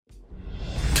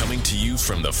Coming to you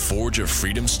from the Forge of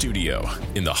Freedom studio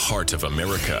in the heart of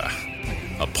America.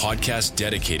 A podcast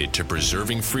dedicated to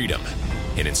preserving freedom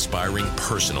and inspiring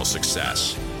personal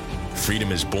success.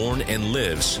 Freedom is born and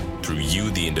lives through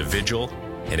you, the individual,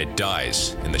 and it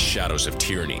dies in the shadows of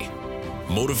tyranny.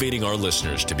 Motivating our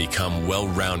listeners to become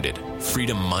well-rounded,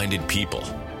 freedom-minded people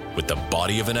with the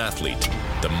body of an athlete,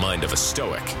 the mind of a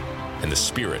stoic, and the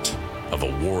spirit of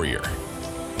a warrior.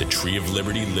 The tree of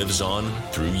liberty lives on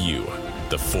through you,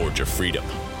 the Forge of Freedom.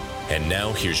 And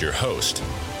now here's your host,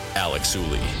 Alex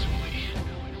Uli.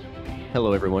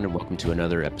 Hello, everyone, and welcome to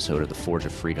another episode of the Forge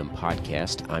of Freedom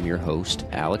podcast. I'm your host,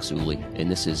 Alex Uli, and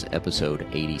this is episode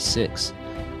 86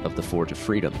 of the Forge of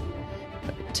Freedom.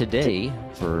 Today,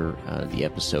 for the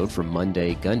episode for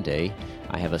Monday Gun Day,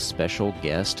 I have a special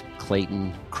guest,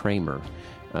 Clayton Cramer.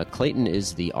 Clayton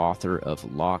is the author of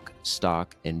Lock,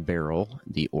 Stock, and Barrel,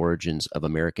 The Origins of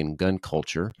American Gun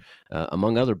Culture,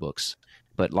 among other books.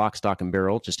 But Lock, Stock, and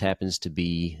Barrel just happens to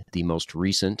be the most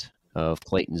recent of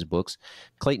Clayton's books.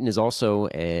 Clayton is also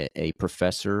a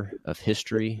professor of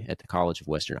history at the College of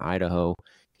Western Idaho.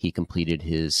 He completed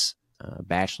his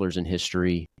bachelor's in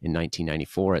history in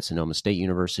 1994 at Sonoma State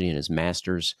University and his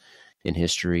master's in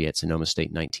history at Sonoma State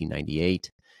in 1998.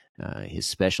 His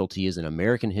specialty is in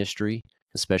American history,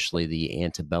 especially the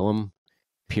antebellum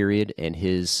period, and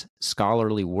his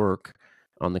scholarly work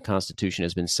on the Constitution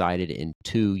has been cited in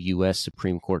two U.S.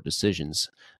 Supreme Court decisions,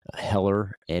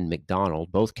 Heller and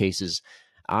McDonald. Both cases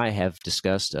I have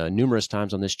discussed numerous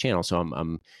times on this channel, so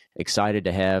I'm excited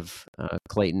to have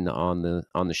Clayton on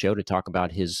the show to talk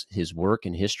about his work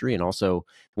and history, and also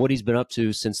what he's been up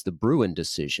to since the Bruen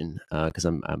decision. Because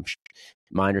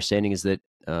my understanding is that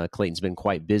Clayton's been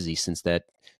quite busy since that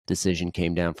decision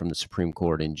came down from the Supreme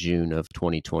Court in June of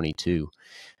 2022.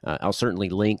 I'll certainly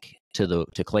link to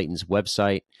Clayton's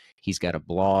website. He's got a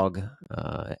blog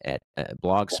at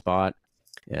Blogspot,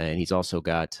 and he's also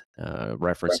got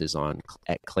references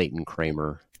at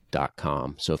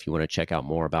ClaytonCramer.com. So if you want to check out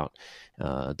more about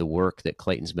the work that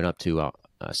Clayton's been up to, I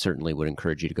certainly would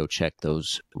encourage you to go check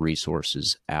those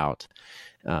resources out.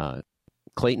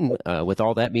 Clayton, with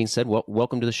all that being said,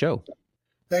 welcome to the show.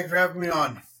 Thanks for having me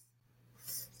on.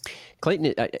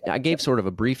 Clayton, I gave sort of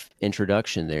a brief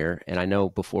introduction there, and I know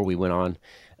before we went on,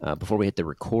 before we hit the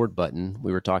record button,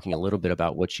 we were talking a little bit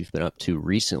about what you've been up to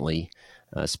recently,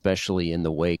 especially in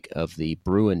the wake of the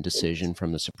Bruen decision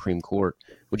from the Supreme Court.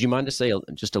 Would you mind to say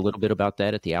just a little bit about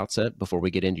that at the outset before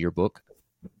we get into your book?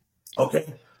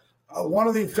 Okay. One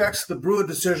of the effects of the Bruen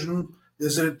decision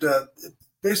is that it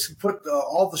basically put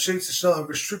all the states that still have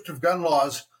restrictive gun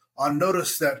laws on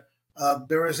notice that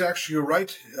there is actually a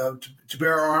right to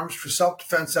bear arms for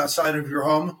self-defense outside of your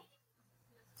home,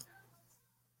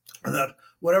 and that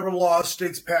whatever laws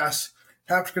states pass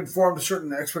have to conform to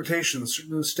certain expectations,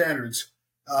 certain standards.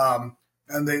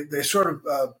 And they sort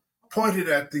of pointed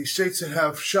at the states that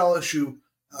have shall issue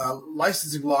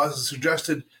licensing laws and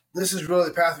suggested this is really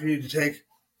the path you need to take.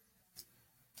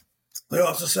 They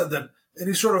also said that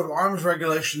any sort of arms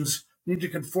regulations need to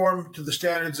conform to the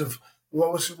standards of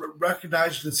what was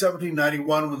recognized in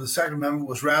 1791 when the Second Amendment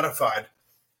was ratified.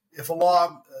 If a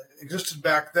law existed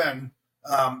back then,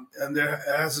 and there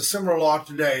has a similar law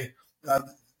today,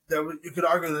 you could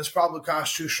argue that it's probably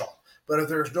constitutional. But if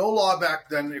there's no law back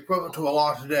then equivalent to a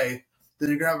law today, then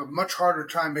you're going to have a much harder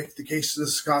time making the case that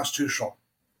this is constitutional.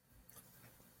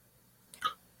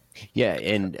 Yeah,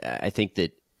 and I think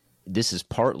that this is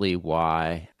partly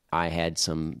why I had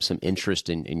some interest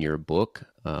in your book.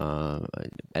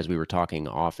 As we were talking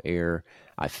off air,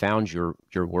 I found your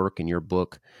work and your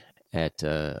book at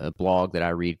a blog that I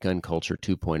read, Gun Culture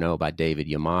 2.0 by David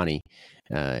Yamani,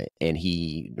 and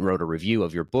he wrote a review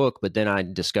of your book. But then I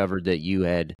discovered that you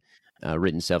had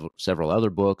written several other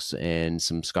books and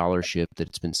some scholarship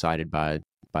that's been cited by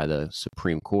the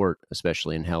Supreme Court,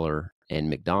 especially in Heller and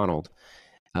McDonald.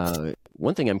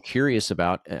 One thing I'm curious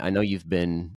about, I know you've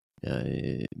been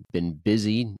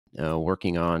busy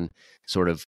working on sort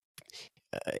of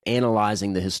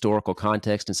analyzing the historical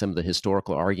context and some of the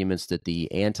historical arguments that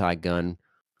the anti-gun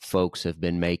folks have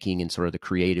been making and sort of the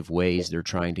creative ways they're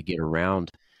trying to get around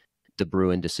the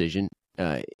Bruen decision.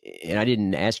 And I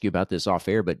didn't ask you about this off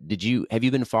air, but have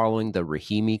you been following the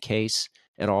Rahimi case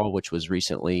at all, which was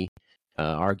recently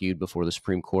argued before the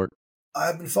Supreme Court?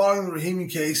 I've been following the Rahimi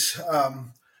case.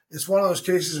 It's one of those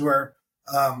cases where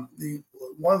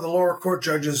one of the lower court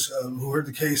judges who heard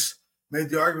the case made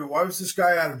the argument, why was this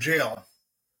guy out of jail?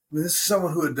 I mean, this is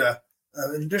someone who had,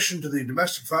 in addition to the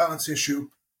domestic violence issue,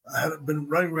 had been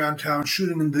running around town,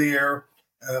 shooting into the air,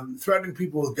 threatening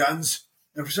people with guns,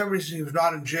 and for some reason he was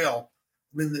not in jail.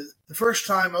 I mean, the first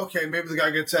time, okay, maybe the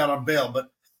guy gets out on bail,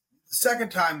 but the second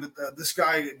time that this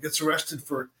guy gets arrested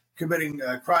for committing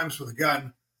crimes with a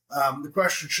gun, the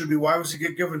question should be, why was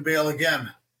he given bail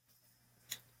again?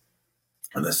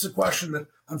 And this is a question that,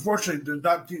 unfortunately,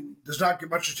 does not get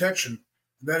much attention.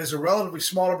 That is, a relatively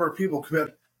small number of people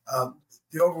commit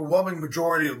the overwhelming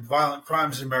majority of violent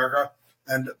crimes in America.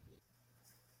 And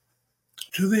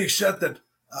to the extent that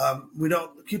we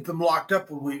don't keep them locked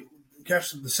up when we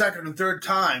catch them the second and third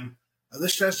time,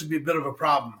 this tends to be a bit of a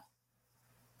problem.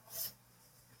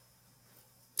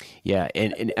 Yeah,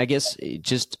 and I guess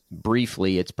just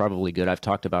briefly, it's probably good. I've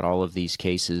talked about all of these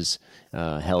cases,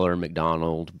 Heller,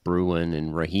 McDonald, Bruin,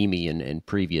 and Rahimi in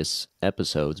previous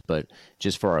episodes, but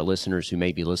just for our listeners who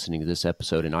may be listening to this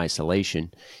episode in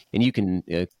isolation, and you can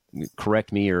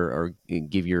correct me or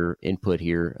give your input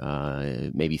here,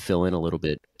 maybe fill in a little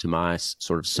bit to my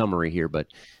sort of summary here, but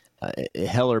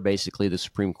Heller, basically, the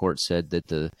Supreme Court said that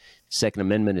the Second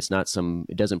Amendment is not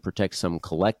it doesn't protect some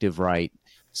collective right,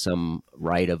 some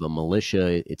right of a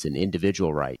militia. It's an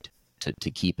individual right to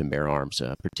keep and bear arms,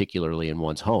 particularly in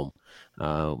one's home,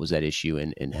 was that issue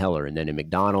in Heller. And then in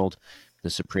McDonald, the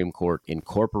Supreme Court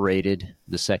incorporated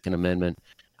the Second Amendment,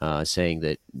 saying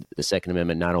that the Second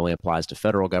Amendment not only applies to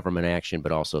federal government action,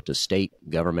 but also to state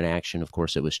government action. Of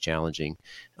course, it was challenging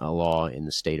law in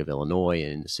the state of Illinois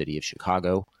and in the city of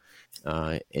Chicago.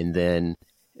 And then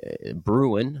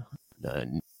Bruin,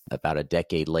 about a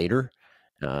decade later,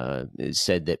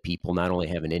 said that people not only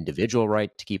have an individual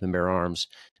right to keep and bear arms,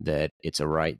 that it's a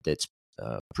right that's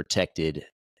protected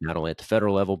not only at the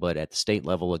federal level, but at the state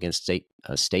level against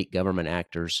state government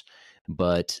actors,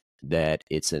 but that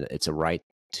it's a right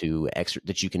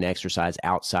that you can exercise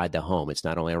outside the home. It's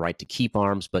not only a right to keep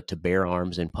arms, but to bear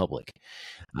arms in public.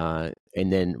 And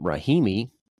then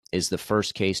Rahimi is the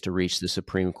first case to reach the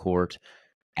Supreme Court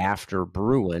after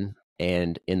Bruin.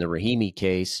 And in the Rahimi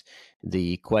case,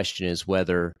 the question is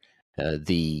whether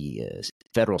the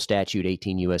federal statute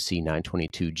 18 U.S.C.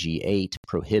 922 G8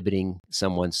 prohibiting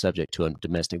someone subject to a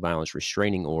domestic violence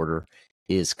restraining order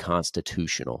is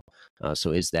constitutional.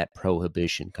 So is that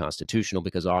prohibition constitutional?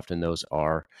 Because often those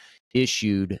are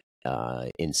issued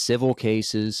in civil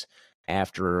cases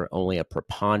after only a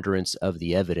preponderance of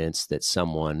the evidence that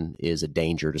someone is a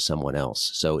danger to someone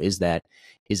else. So is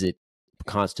it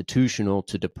constitutional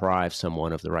to deprive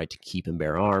someone of the right to keep and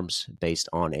bear arms based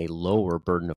on a lower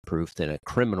burden of proof than a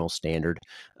criminal standard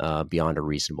beyond a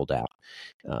reasonable doubt?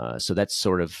 So that's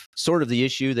sort of the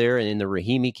issue there in the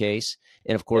Rahimi case.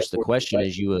 And of course, the question,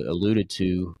 as you alluded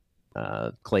to,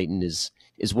 Clayton, is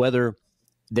whether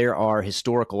there are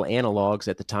historical analogs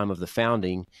at the time of the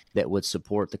founding that would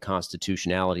support the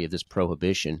constitutionality of this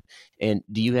prohibition. And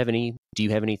do you have any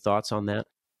thoughts on that?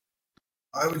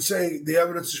 I would say the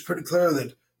evidence is pretty clear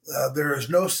that there is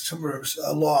no similar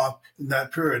law in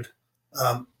that period.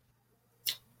 One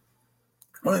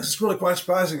thing that's really quite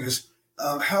surprising is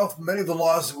how many of the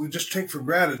laws that we just take for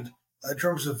granted in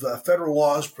terms of federal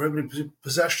laws prohibiting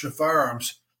possession of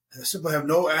firearms simply have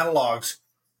no analogs.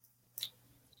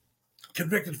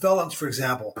 Convicted felons, for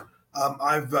example.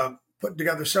 I've put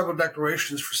together several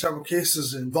declarations for several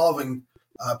cases involving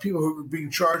people who are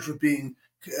being charged with being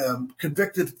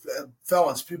convicted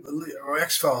felons, people or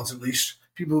ex-felons at least,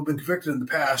 people who've been convicted in the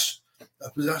past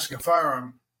of possessing a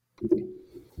firearm.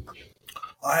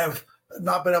 I have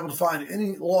not been able to find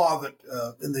any law that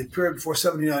in the period before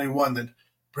 1791 that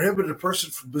prohibited a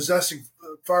person from possessing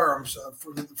firearms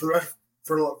for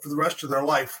the rest of their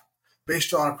life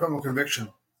based on a criminal conviction.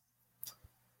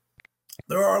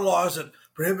 There are laws that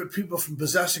prohibit people from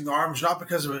possessing arms not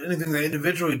because of anything they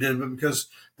individually did, but because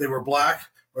they were black,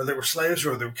 or they were slaves,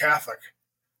 or they were Catholic,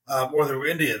 or they were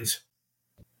Indians.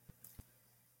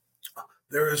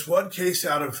 There is one case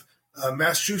out of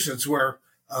Massachusetts where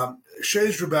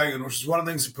Shays' Rebellion, which is one of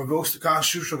the things that provokes the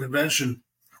Constitutional Convention,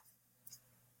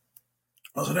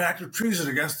 was an act of treason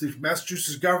against the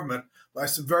Massachusetts government by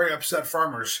some very upset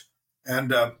farmers.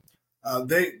 And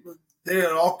they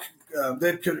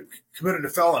had committed a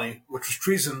felony, which was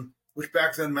treason, which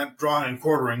back then meant drawing and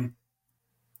quartering.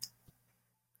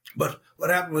 But what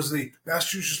happened was the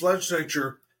Massachusetts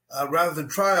legislature, rather than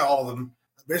try all of them,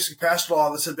 basically passed a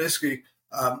law that said basically,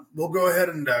 we'll go ahead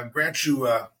and grant you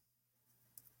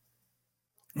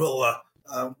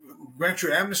grant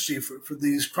you amnesty for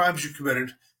these crimes you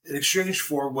committed, in exchange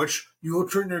for which you will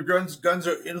turn your guns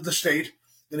into the state,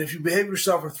 and if you behave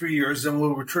yourself for 3 years, then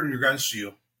we'll return your guns to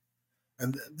you.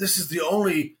 And this is the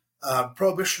only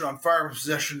prohibition on firearm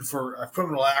possession for a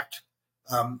criminal act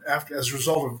as a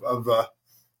result of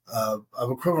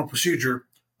a criminal procedure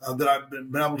that I've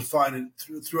been able to find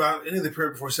throughout any of the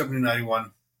period before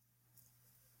 1791.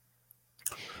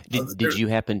 Did you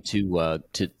happen to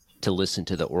to listen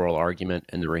to the oral argument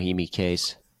in the Rahimi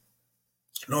case?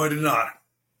 No, I did not.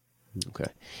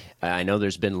 Okay. I know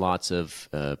there's been lots of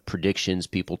predictions,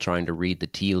 people trying to read the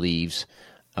tea leaves.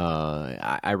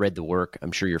 I read the work.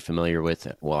 I'm sure you're familiar with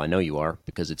it. Well, I know you are,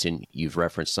 because you've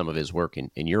referenced some of his work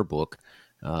in your book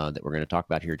that we're going to talk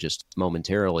about here just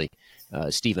momentarily.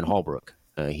 Stephen Holbrook.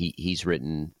 He's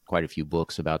written quite a few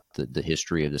books about the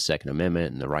history of the Second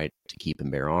Amendment and the right to keep and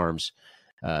bear arms.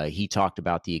 He talked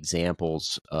about the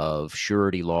examples of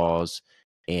surety laws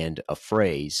and a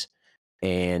phrase,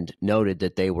 and noted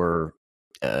that they were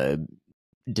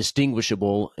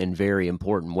distinguishable in very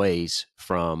important ways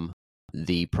from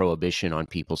the prohibition on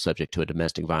people subject to a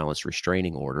domestic violence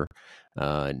restraining order.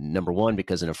 Number one,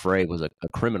 because an affray was a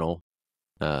criminal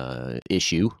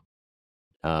issue,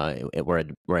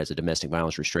 whereas a domestic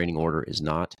violence restraining order is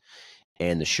not.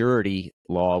 And the surety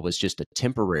law was just a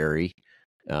temporary.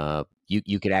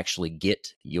 You could actually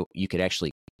you could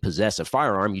actually possess a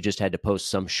firearm. You just had to post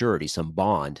some surety, some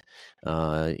bond.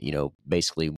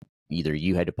 Basically, either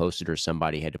you had to post it or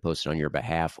somebody had to post it on your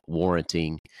behalf,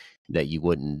 warranting that you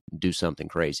wouldn't do something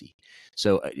crazy.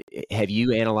 So, have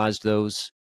you analyzed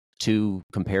those two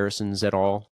comparisons at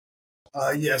all?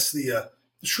 Yes, the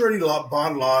surety law,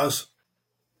 bond laws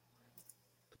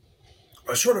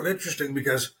are sort of interesting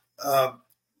because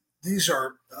these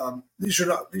are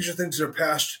things that are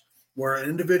passed where an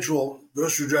individual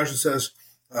goes to a judge and says,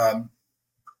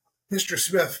 "Mr.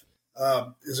 Smith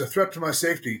is a threat to my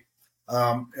safety,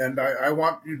 and I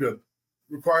want you to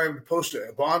require him to post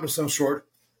a bond of some sort,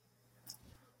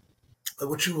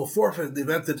 which he will forfeit in the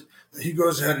event that he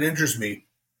goes ahead and injures me."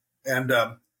 And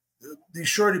these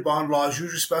surety bond laws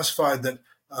usually specified that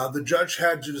the judge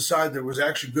had to decide there was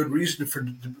actually good reason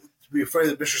to be afraid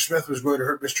that Mr. Smith was going to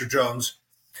hurt Mr. Jones.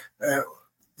 There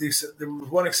was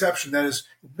one exception, that is,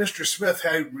 if Mr. Smith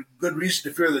had good reason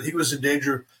to fear that he was in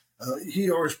danger, he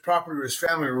or his property or his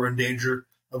family were in danger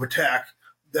of attack,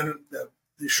 then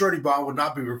the surety bond would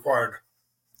not be required.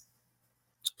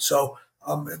 So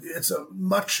it's a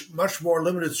much more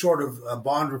limited sort of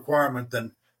bond requirement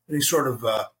than any sort of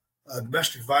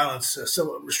domestic violence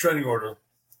civil restraining order.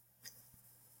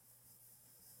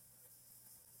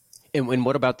 And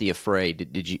what about the affray?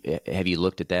 Have you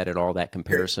looked at that at all? That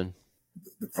comparison?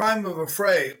 The crime of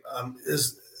affray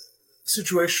is a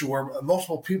situation where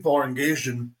multiple people are engaged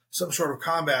in some sort of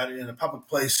combat in a public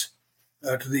place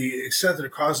to the extent that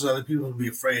it causes other people to be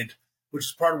afraid, which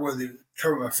is part of where the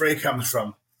term affray comes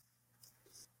from.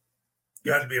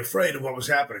 You had to be afraid of what was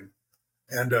happening.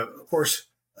 And, of course,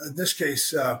 in this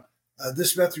case,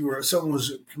 this meant where someone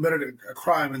was committed a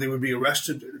crime and they would be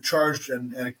arrested, charged,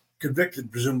 and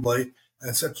convicted, presumably,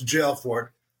 and sent to jail for it.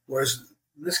 Whereas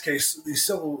in this case, these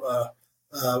civil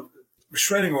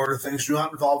restraining order things do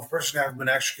not involve a person having been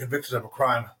actually convicted of a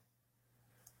crime.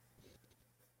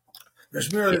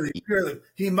 There's merely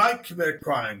he might commit a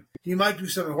crime. He might do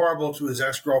something horrible to his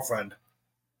ex-girlfriend.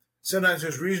 Sometimes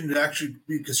there's reason to actually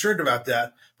be concerned about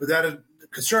that, but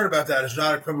concern about that is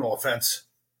not a criminal offense.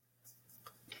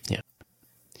 Yeah.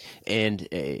 And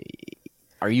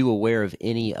are you aware of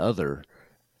any other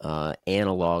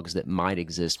analogs that might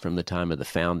exist from the time of the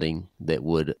founding that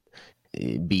would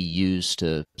be used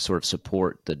to sort of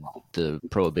support the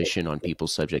prohibition on people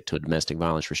subject to a domestic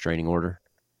violence restraining order?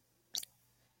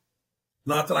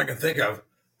 Not that I can think of.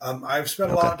 I've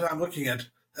spent a lot of time looking at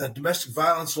domestic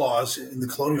violence laws in the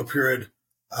colonial period,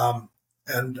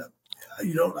 and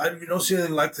you don't see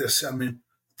anything like this. I mean,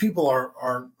 people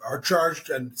are charged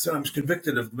and sometimes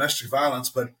convicted of domestic violence,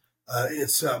 but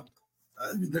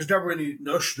there's never any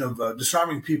notion of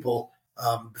disarming people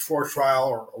before trial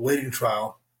or awaiting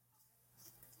trial.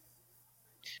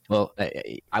 Well,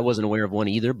 I wasn't aware of one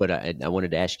either, but I wanted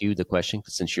to ask you the question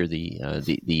since you're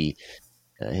the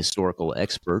historical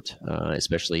expert,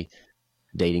 especially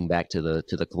dating back to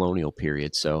the colonial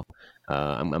period. So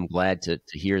I'm glad to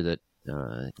hear that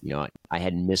I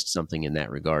hadn't missed something in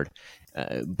that regard.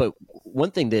 But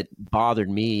one thing that bothered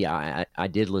me, I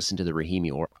did listen to the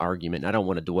Rahimi argument. I don't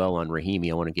want to dwell on Rahimi.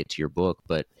 I want to get to your book,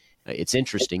 but it's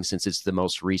interesting since it's the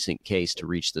most recent case to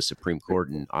reach the Supreme Court,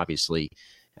 and obviously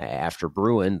after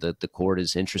Bruin, the court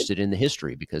is interested in the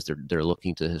history because they're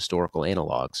looking to historical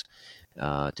analogs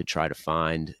to try to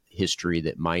find history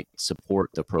that might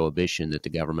support the prohibition that the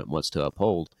government wants to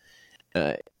uphold.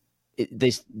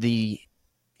 The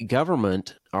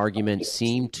government arguments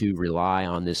seem to rely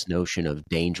on this notion of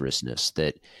dangerousness,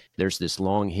 that there's this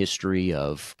long history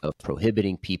of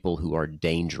prohibiting people who are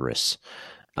dangerous.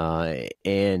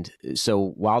 And so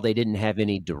while they didn't have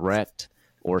any direct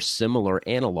or similar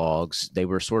analogs, they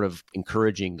were sort of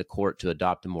encouraging the court to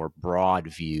adopt a more broad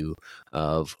view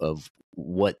of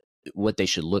what what they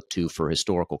should look to for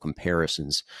historical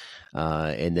comparisons,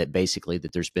 and that basically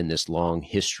that there's been this long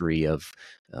history of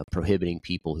prohibiting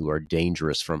people who are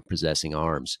dangerous from possessing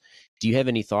arms. Do you have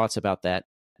any thoughts about that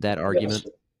argument?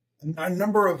 Yes. A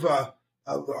number of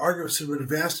arguments have been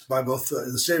advanced by both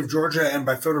the state of Georgia and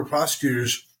by federal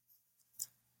prosecutors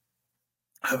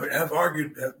have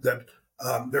argued that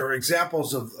there are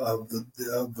examples of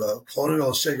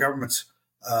colonial state governments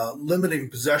limiting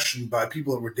possession by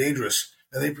people that were dangerous.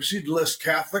 And they proceed to list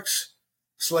Catholics,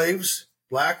 slaves,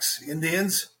 blacks,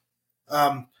 Indians.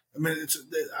 I'm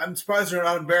surprised they're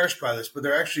not embarrassed by this, but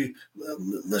they're actually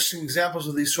listing examples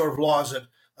of these sort of laws that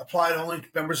applied only to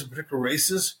members of particular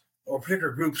races or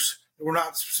particular groups that were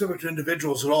not specific to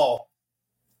individuals at all.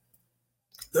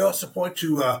 They also point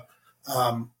to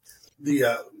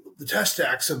the test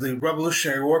acts of the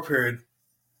Revolutionary War period.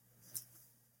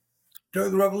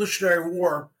 During the Revolutionary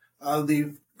War,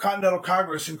 the Continental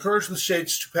Congress encouraged the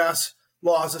states to pass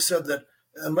laws that said that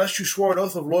unless you swore an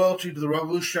oath of loyalty to the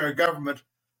revolutionary government,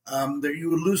 that you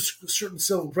would lose certain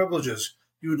civil privileges.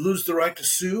 You would lose the right to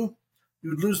sue. You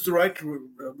would lose the right to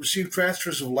receive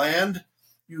transfers of land.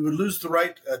 You would lose the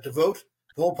right to vote,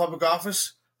 to hold public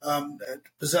office, to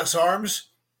possess arms.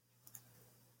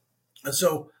 And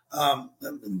so,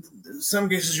 in some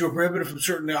cases, you were prohibited from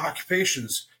certain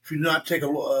occupations. If you did not take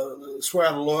swear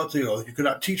out a loyalty oath, you could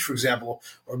not teach, for example,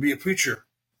 or be a preacher.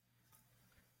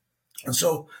 And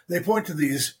so they point to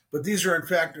these, but these are in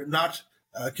fact not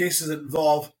cases that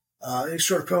involve any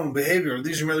sort of criminal behavior.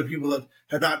 These are merely people that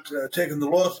had not taken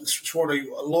the sworn a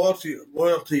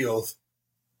loyalty oath.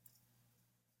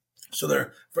 So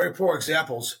they're very poor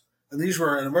examples. And these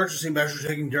were an emergency measure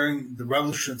taken during the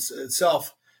revolution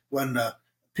itself, when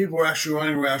people were actually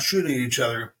running around shooting at each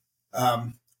other,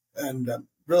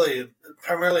 really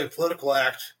primarily a political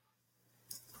act.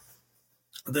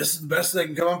 This is the best they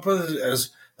can come up with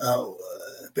as a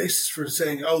basis for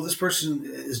saying, oh, this person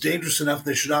is dangerous enough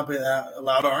they should not be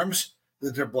allowed arms,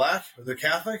 that they're black or they're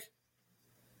Catholic.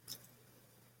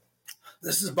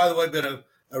 This has, by the way, been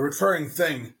a recurring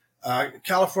thing.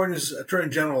 California's Attorney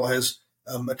General has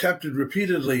attempted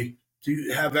repeatedly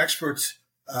to have experts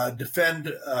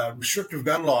defend restrictive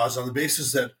gun laws on the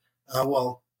basis that,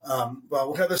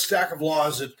 we have a stack of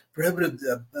laws that prohibited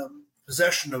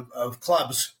possession of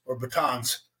clubs or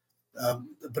batons.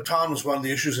 The baton was one of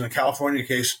the issues in a California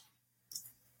case.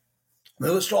 They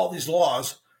list all these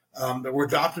laws that were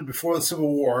adopted before the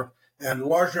Civil War, and a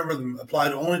large number of them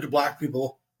applied only to black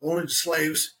people, only to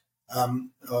slaves,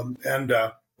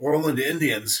 or only to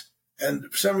Indians. And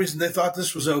for some reason, they thought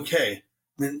this was okay.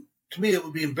 I mean, to me, it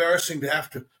would be embarrassing to have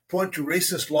to point to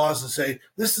racist laws and say,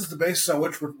 this is the basis on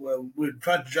which we're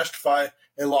trying to justify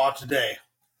a law today.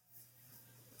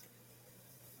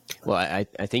 Well,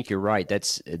 I think you're right.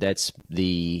 That's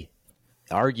the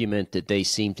argument that they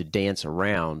seem to dance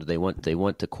around. They want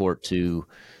the court to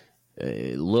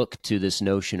look to this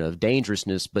notion of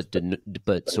dangerousness,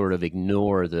 but sort of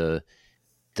ignore the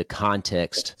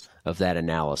context of that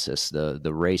analysis, the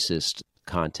racist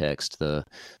context, the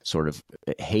sort of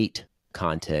hate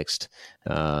context,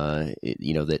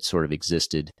 that sort of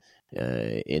existed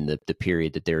in the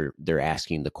period that they're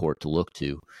asking the court to look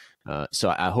to.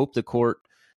 So I hope the court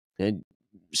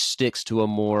sticks to a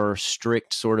more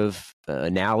strict sort of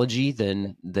analogy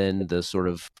than the sort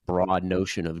of broad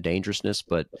notion of dangerousness.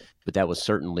 But that was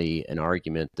certainly an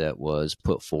argument that was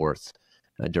put forth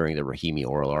during the Rahimi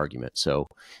oral argument. So,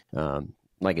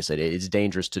 like I said, it's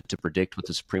dangerous to predict what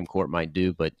the Supreme Court might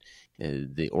do, but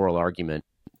the oral argument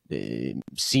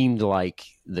seemed like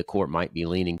the court might be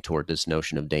leaning toward this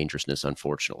notion of dangerousness,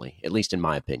 unfortunately, at least in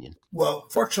my opinion. Well,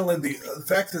 fortunately, the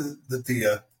fact that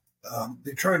the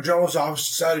Attorney General's office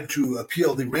decided to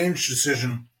appeal the range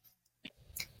decision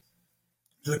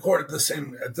to the court at the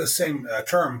same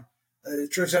term,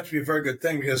 it turns out to be a very good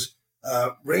thing, because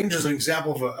range is an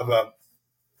example of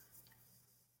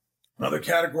another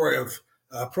category of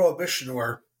prohibition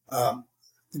where the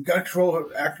Gun Control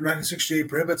Act of 1968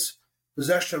 prohibits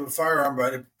possession of a firearm by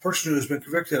a person who has been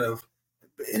convicted of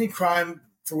any crime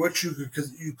for which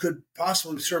you could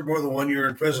possibly serve more than 1 year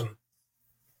in prison.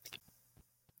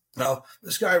 Now,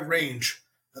 this guy Range,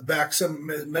 back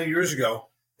many years ago,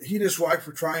 he and his wife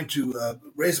were trying to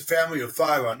raise a family of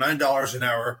 5 on $9 an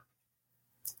hour.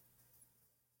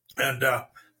 And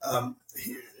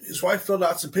his wife filled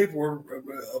out some paperwork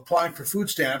applying for food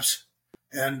stamps,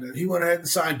 and he went ahead and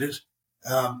signed it.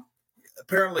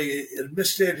 Apparently, it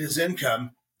misstated his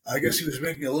income. I guess he was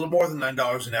making a little more than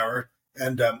 $9 an hour.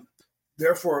 And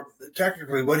therefore,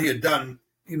 technically, what he had done,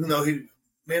 even though he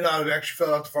may not have actually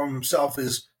filled out the form himself,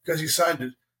 is because he signed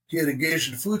it, he had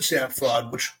engaged in food stamp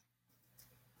fraud, which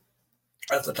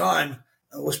at the time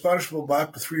was punishable by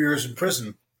up to 3 years in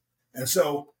prison. And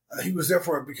so he was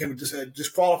therefore became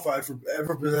disqualified for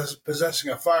ever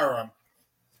possessing a firearm.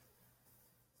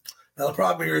 Now, the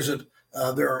problem here is that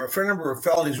there are a fair number of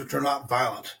felonies which are not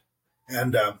violent.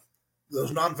 And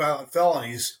those nonviolent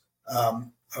felonies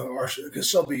can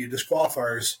still be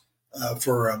disqualifiers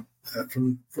from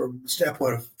the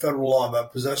standpoint of federal law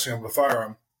about possessing of a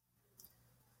firearm.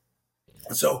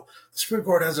 And so the Supreme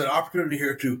Court has an opportunity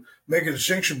here to make a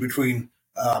distinction between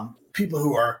people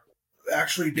who are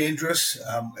actually dangerous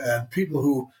and people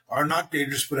who are not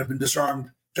dangerous but have been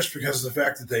disarmed just because of the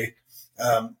fact that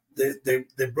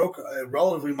they broke a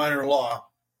relatively minor law.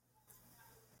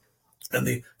 And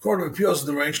the Court of Appeals in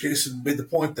the Range case made the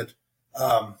point that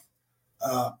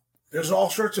there's all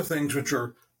sorts of things which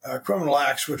are criminal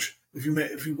acts, which if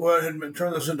you go ahead and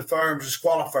turn those into firearms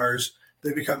disqualifiers,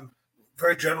 they become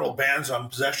very general bans on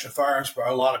possession of firearms by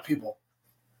a lot of people.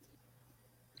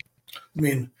 I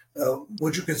mean,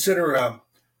 would you consider a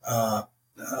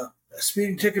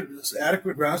speeding ticket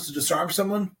adequate grounds to disarm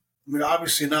someone? I mean,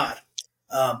 obviously not.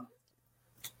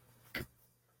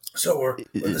 So we're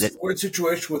in this weird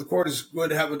situation where the court is going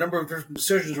to have a number of different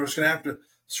decisions where it's going to have to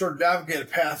sort of navigate a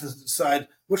path and decide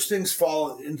which things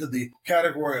fall into the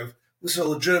category of this is a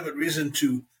legitimate reason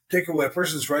to take away a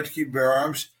person's right to keep and bear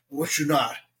arms, and which do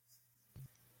not.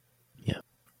 Yeah.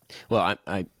 Well,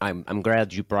 I'm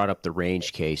glad you brought up the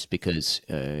Range case because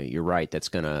you're right. That's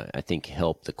going to, I think,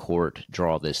 help the court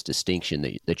draw this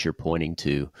distinction that you're pointing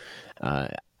to.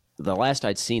 The last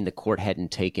I'd seen, the court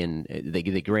hadn't taken, they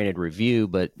granted review,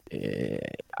 but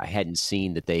I hadn't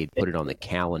seen that they put it on the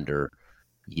calendar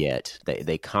yet.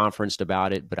 They conferenced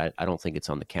about it, but I don't think it's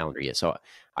on the calendar yet. So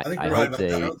I think I you're hope right.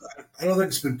 they. I don't think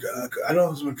it's been. I don't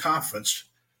think it's been conferenced,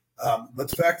 but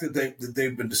the fact that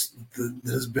they've been that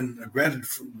has been granted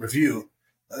for review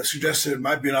suggests that it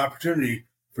might be an opportunity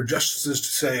for justices to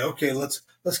say, okay, let's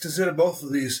consider both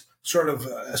of these sort of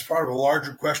as part of a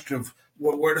larger question of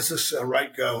where does this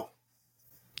right go.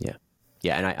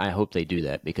 Yeah, and I hope they do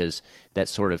that because that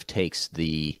sort of takes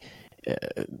the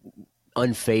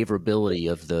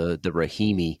unfavorability of the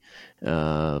Rahimi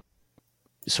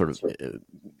sort of,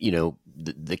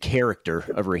 the character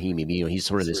of Rahimi. He's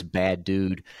sort of this bad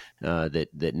dude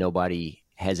that nobody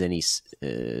has any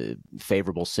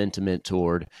favorable sentiment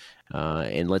toward.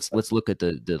 And let's look at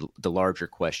the larger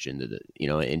question,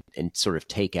 and sort of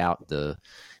take out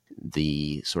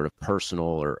the sort of personal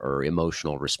or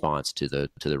emotional response to the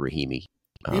Rahimi.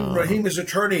 Even Rahimi's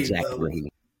attorney, Rahimi.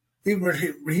 Even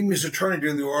Rahimi's attorney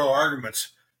during the oral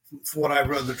arguments, from what I've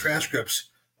read the transcripts,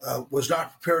 was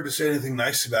not prepared to say anything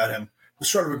nice about him.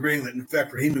 Was sort of agreeing that in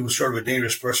fact Rahimi was sort of a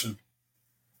dangerous person.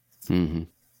 Mm-hmm.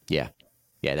 Yeah,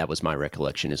 that was my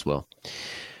recollection as well.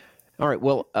 All right,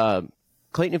 well.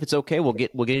 Clayton, if it's okay, we'll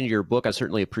get into your book. I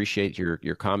certainly appreciate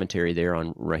your commentary there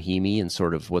on Rahimi and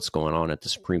sort of what's going on at the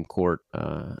Supreme Court.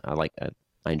 I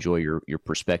enjoy your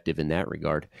perspective in that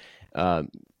regard.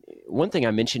 One thing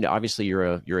I mentioned, obviously,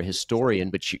 you're a historian,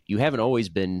 but you haven't always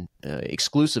been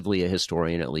exclusively a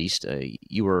historian. At least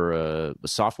you were a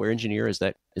software engineer. Is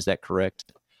that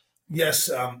correct? Yes.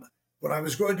 When I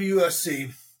was going to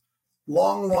USC,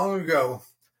 long ago,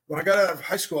 when I got out of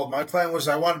high school, my plan was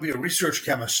I wanted to be a research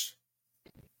chemist.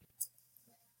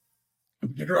 In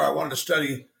particular, I wanted to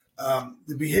study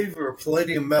the behavior of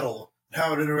palladium metal and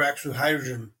how it interacts with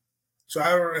hydrogen. So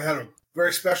I already had a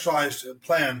very specialized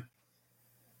plan.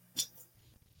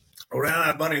 I ran out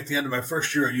of money at the end of my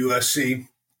first year at USC,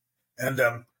 and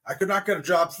I could not get a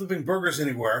job flipping burgers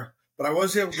anywhere, but I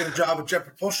was able to get a job at Jet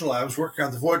Propulsion Labs working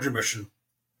on the Voyager mission.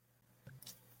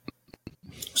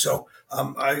 So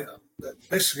I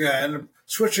ended up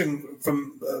switching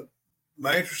from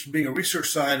my interest in being a research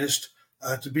scientist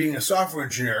to being a software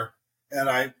engineer,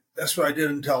 and that's what I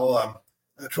did until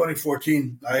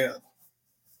 2014. I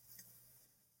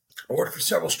worked for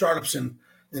several startups in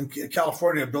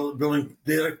California building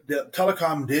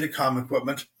telecom and datacom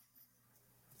equipment.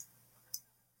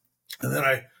 And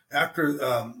then after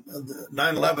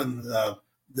 9/11,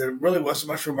 there really wasn't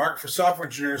much of a market for software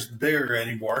engineers in the Bay Area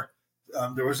anymore.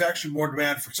 There was actually more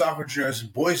demand for software engineers in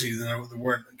Boise than there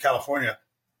were in California.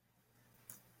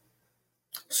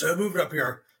 So I moved up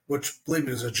here, which, believe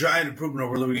me, is a giant improvement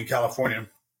over living in California.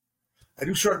 I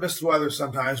do sort of miss the weather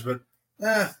sometimes, but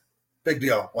big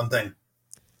deal, one thing.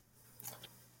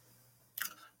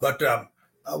 But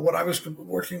when I was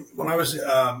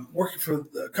working for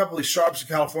a couple of these startups in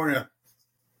California,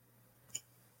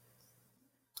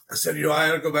 I said, I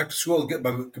had to go back to school and get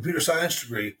my computer science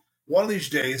degree. One of these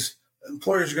days,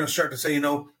 employers are going to start to say,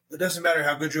 it doesn't matter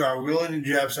how good you are, we really need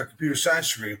you to have a computer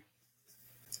science degree.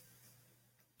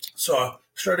 So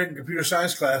started taking computer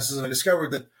science classes, and I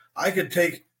discovered that I could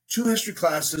take 2 history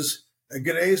classes and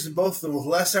get A's in both of them with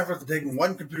less effort than taking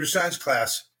 1 computer science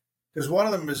class, because one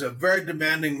of them is a very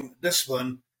demanding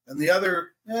discipline, and the other,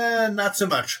 not so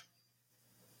much.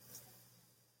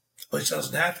 Which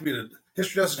doesn't have to be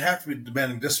history doesn't have to be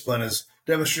demanding discipline, as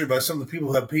demonstrated by some of the people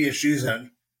who have PhDs in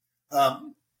it.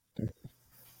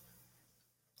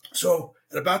 So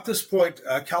at about this point,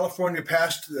 California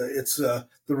passed the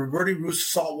Roberti Roos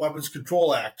Assault Weapons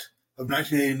Control Act of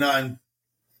 1989.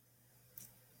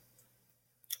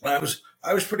 I was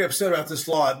pretty upset about this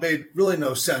law. It made really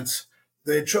no sense.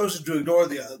 They had chosen to ignore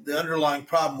the underlying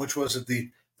problem, which was that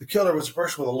the killer was a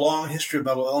person with a long history of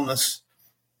mental illness,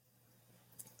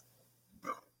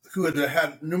 who had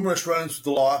had numerous run-ins with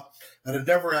the law and had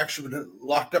never actually been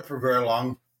locked up for very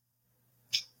long.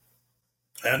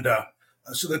 And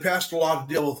so they passed a law to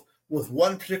deal with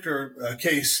one particular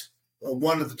case,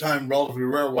 one at the time relatively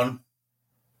rare one.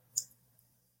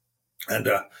 And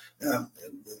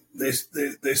they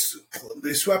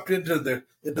swept into the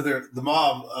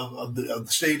mob of the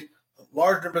state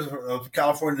large numbers of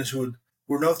Californians who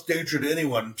were no danger to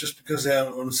anyone just because they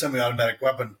owned a semi-automatic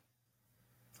weapon.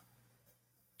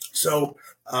 So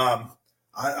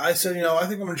I said, I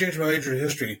think I'm going to change my major to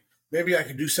history. Maybe I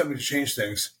can do something to change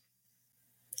things.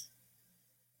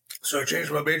 So I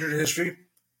changed my major to history.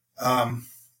 By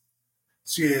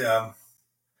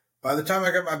the time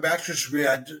I got my bachelor's degree,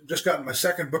 I'd just gotten my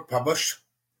second book published.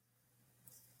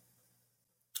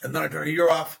 And then I took a year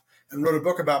off and wrote a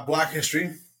book about Black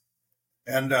history.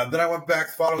 And then I went back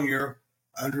the following year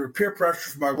under peer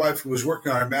pressure from my wife, who was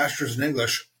working on her master's in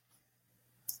English.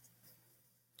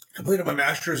 Completed my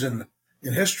master's in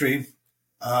history.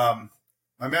 My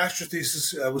master's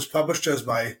thesis was published as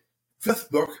my 5th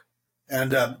book.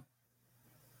 And then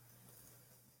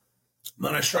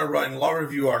I started writing law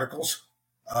review articles,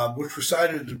 which were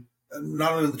cited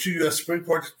not only in the 2 U.S. Supreme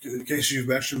Court cases you've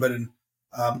mentioned, but in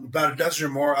about a dozen or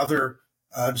more other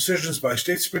decisions by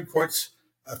state Supreme Courts,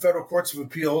 federal courts of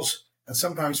appeals, and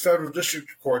sometimes federal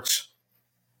district courts.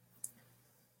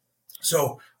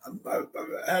 So I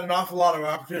had an awful lot of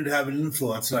opportunity to have an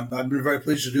influence, and I've been very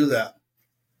pleased to do that.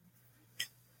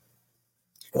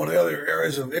 One of the other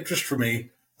areas of interest for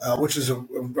me, which is of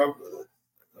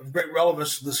great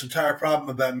relevance to this entire problem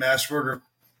about mass murder,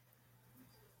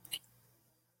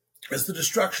 is the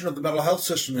destruction of the mental health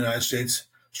system in the United States,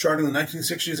 starting in the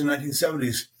 1960s and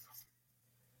 1970s.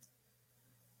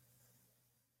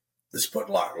 This put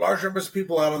large numbers of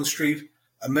people out on the street,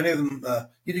 many of them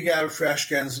eating out of trash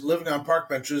cans, living on park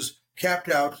benches, camped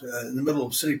out in the middle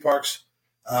of city parks,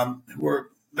 who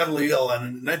were mentally ill. And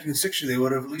in 1960, they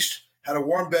would have at least had a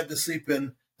warm bed to sleep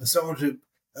in and someone to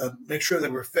make sure they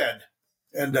were fed.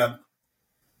 And a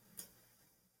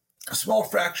small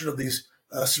fraction of these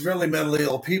severely mentally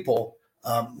ill people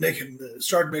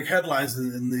started to make headlines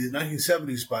in the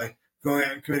 1970s by going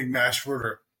out and committing mass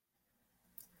murder.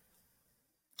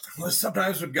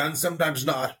 Sometimes with guns, sometimes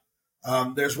not.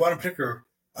 There's one in particular,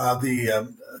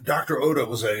 Dr. Oda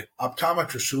was an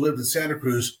optometrist who lived in Santa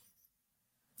Cruz.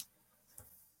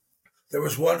 There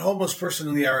was one homeless person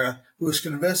in the area who was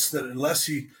convinced that unless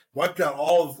he wiped out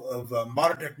all of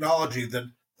modern technology, that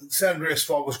the San Andreas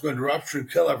Fault was going to rupture and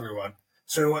kill everyone.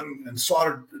 So he went and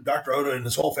slaughtered Dr. Oda and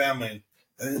his whole family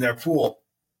in their pool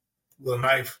with a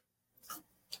knife.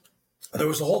 There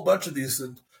was a whole bunch of these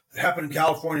that happened in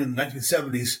California in the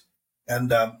 1970s, and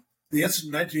the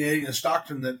incident in 1980 in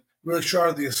Stockton that really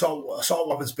started the assault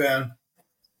weapons ban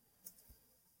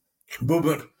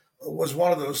movement was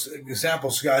one of those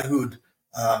examples. A guy who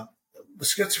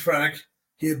was schizophrenic.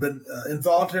 He had been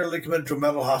involuntarily committed to a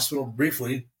mental hospital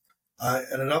briefly,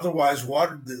 and had otherwise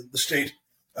wandered the state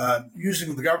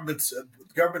using the government's.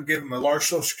 The government gave him a large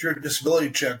Social Security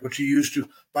disability check, which he used to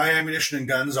buy ammunition and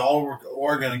guns all over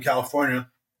Oregon and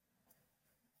California.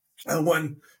 And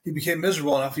when he became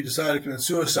miserable enough, he decided to commit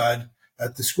suicide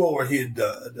at the school where he had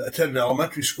attended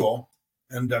elementary school,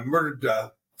 and murdered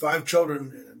 5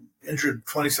 children, injured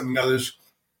 20-something others.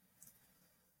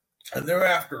 And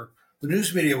thereafter, the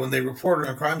news media, when they reported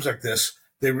on crimes like this,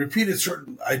 they repeated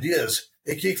certain ideas: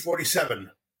 AK-47,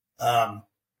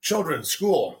 children,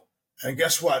 school. And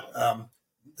guess what?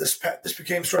 This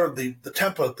became sort of the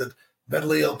template that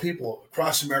mentally ill people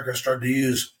across America started to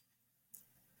use.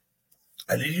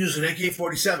 And they used an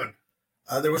AK-47.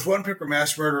 There was one particular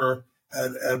mass murderer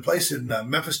at a place in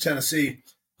Memphis, Tennessee,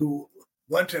 who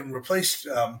went and replaced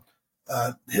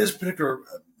his particular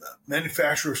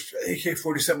manufacturer's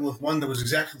AK-47 with one that was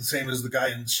exactly the same as the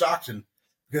guy in Stockton,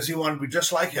 because he wanted to be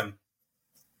just like him.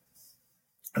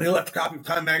 And he left a copy of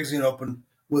Time magazine open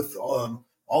with all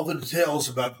all the details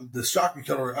about the stalking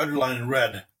killer are underlined in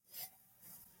red.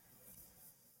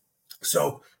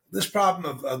 So this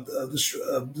problem of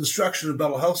destruction of the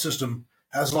mental health system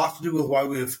has a lot to do with why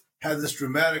we've had this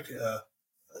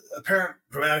apparent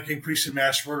dramatic increase in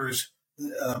mass murders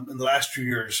in the last 2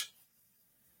 years.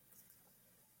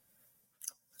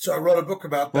 So I wrote a book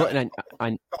about that,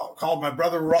 and called My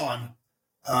Brother Ron.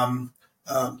 My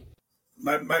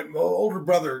older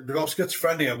brother developed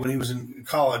schizophrenia when he was in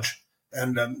college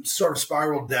and sort of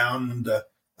spiraled down and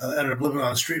ended up living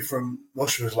on the street for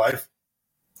most of his life.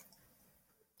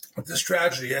 But this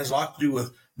tragedy has a lot to do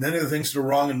with many of the things that are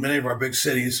wrong in many of our big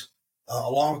cities,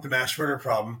 along with the mass murder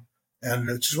problem. And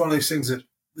it's just one of these things that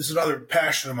this is another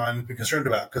passion of mine to be concerned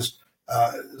about because,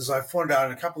 as I pointed out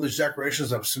in a couple of these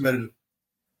declarations I've submitted,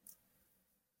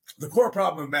 the core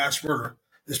problem of mass murder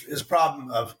is a problem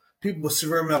of people with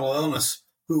severe mental illness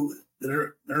who, in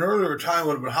an earlier time,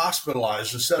 would have been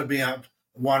hospitalized instead of being out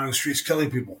wandering the streets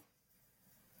killing people.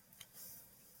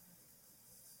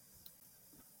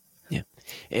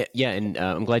 Yeah, and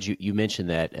I'm glad you mentioned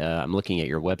that. I'm looking at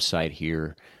your website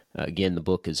here. Again, the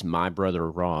book is My Brother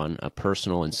Ron, A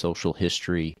Personal and Social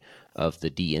History of the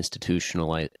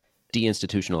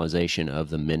Deinstitutionalization of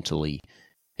the Mentally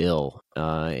Ill.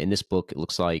 In this book, it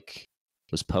looks like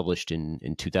it was published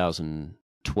in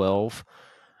 2012.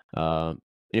 And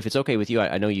if it's okay with you,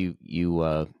 I know you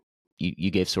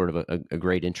gave sort of a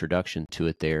great introduction to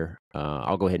it there.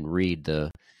 I'll go ahead and read the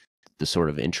sort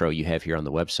of intro you have here on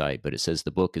the website, but it says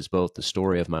the book is both the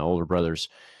story of my older brother's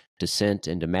descent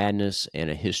into madness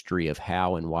and a history of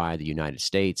how and why the United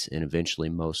States and eventually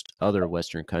most other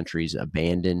Western countries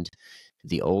abandoned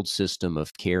the old system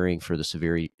of caring for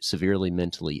the severely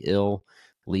mentally ill,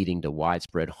 leading to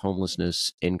widespread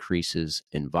homelessness, increases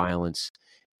in violence,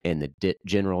 and the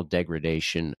general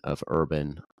degradation of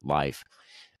urban life.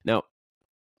 Now,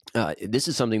 this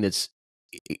is something that's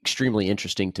extremely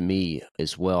interesting to me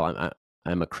as well.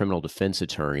 I'm a criminal defense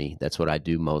attorney. That's what I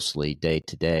do mostly day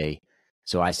to day.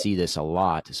 So I see this a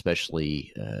lot,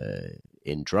 especially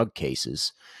in drug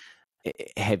cases.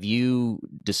 Have you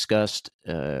discussed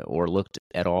or looked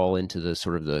at all into the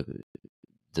sort of the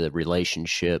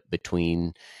relationship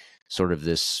between sort of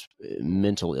this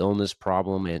mental illness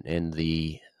problem and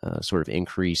the sort of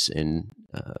increase in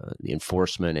the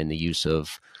enforcement and the use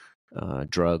of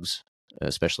drugs,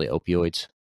 especially opioids?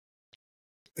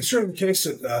 It's certainly the case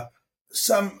that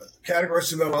some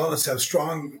categories of mental illness have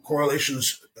strong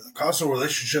correlations, causal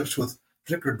relationships with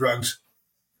particular drugs.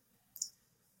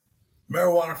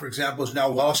 Marijuana, for example, is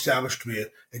now well established to be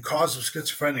a cause of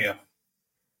schizophrenia.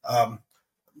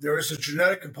 There is a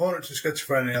genetic component to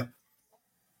schizophrenia,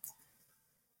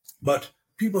 but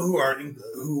people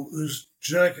whose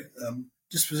genetic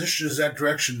disposition is that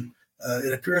direction,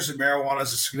 it appears that marijuana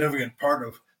is a significant part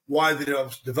of why they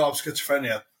develop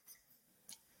schizophrenia.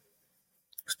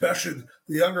 Especially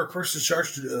the younger a person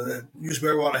starts to use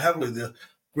marijuana heavily, the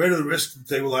greater the risk that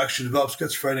they will actually develop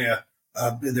schizophrenia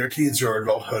in their teens or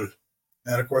adulthood.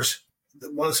 And of course,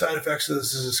 one of the side effects of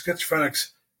this is that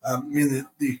schizophrenics mean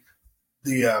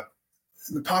the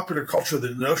popular culture,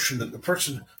 the notion that the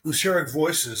person who's hearing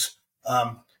voices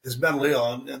is mentally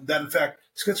ill, and that in fact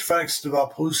schizophrenics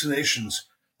develop hallucinations.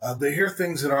 They hear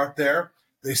things that aren't there.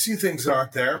 They see things that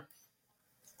aren't there.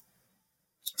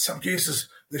 In some cases,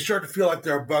 they start to feel like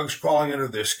there are bugs crawling under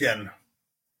their skin,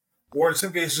 or in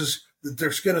some cases, that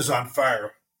their skin is on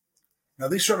fire. Now,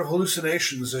 these sort of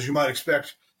hallucinations, as you might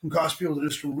expect, can cause people to do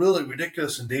some really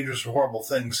ridiculous and dangerous and horrible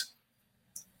things.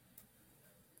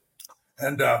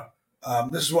 And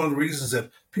this is one of the reasons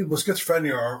that people with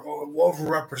schizophrenia are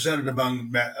overrepresented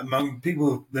among people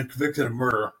who've been convicted of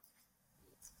murder.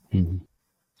 Mm-hmm.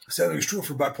 Same thing is true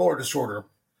for bipolar disorder.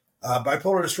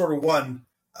 Bipolar disorder 1,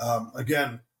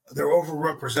 again, they're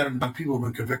overrepresented among people who've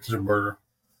been convicted of murder.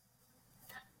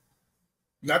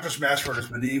 Not just mass murders,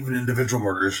 but even individual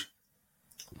murders.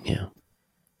 Yeah.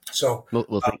 So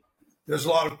there's a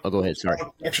lot of go ahead. Sorry.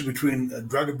 Connection between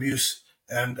drug abuse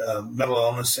and mental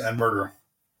illness and murder.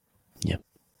 Yeah.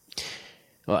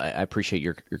 Well, I appreciate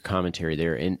your commentary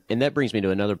there, and that brings me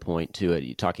to another point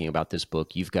too. Talking about this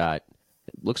book, you've got,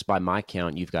 it looks by my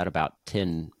count, you've got about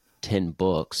 10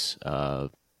 books,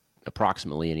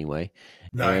 approximately anyway.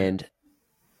 9.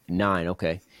 9.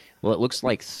 Okay. Well, it looks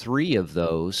like 3 of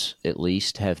those at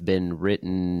least have been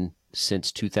written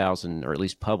since 2000, or at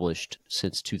least published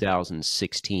since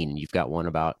 2016. And you've got one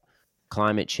about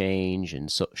climate change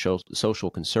and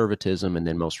social conservatism, and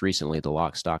then most recently the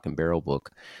Lock, Stock, and Barrel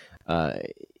book.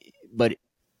 But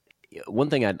one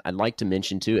thing I'd like to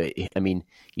mention too, I mean,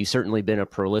 you've certainly been a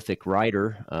prolific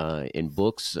writer in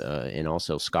books and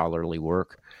also scholarly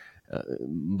work,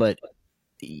 but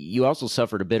you also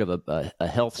suffered a bit of a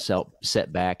health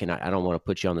setback, and I don't want to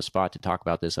put you on the spot to talk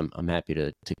about this. I'm happy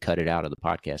to cut it out of the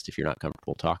podcast if you're not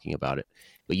comfortable talking about it.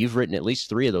 But you've written at least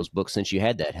 3 of those books since you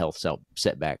had that health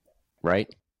setback, right?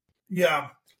 Yeah.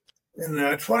 In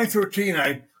 2013,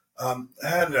 I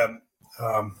had a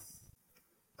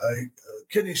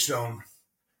kidney stone,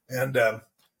 and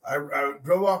I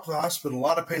drove off to the hospital, a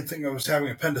lot of pain, thinking I was having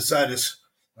appendicitis.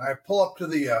 I pull up to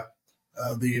the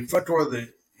front door of the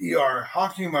ER,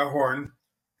 honking my horn,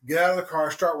 get out of the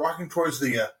car, start walking towards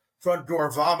the front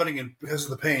door, vomiting because of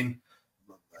the pain.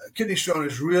 Kidney stone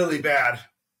is really bad.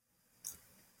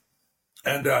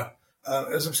 And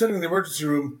as I'm sitting in the emergency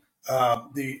room,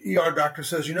 the ER doctor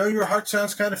says, your heart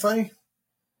sounds kind of funny.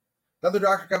 Another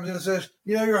doctor comes in and says,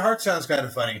 your heart sounds kind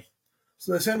of funny.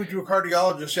 So they send me to a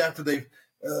cardiologist after they've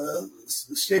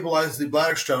stabilized the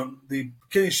bladder stone, the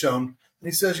kidney stone. And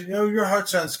he says, your heart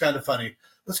sounds kind of funny.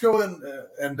 Let's go in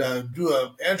and do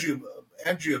an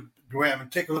angiogram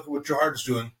and take a look at what your heart is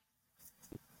doing.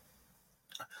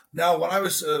 Now, when I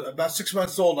was about 6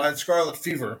 months old, I had scarlet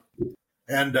fever.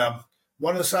 And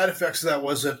one of the side effects of that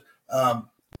was that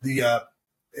the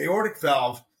aortic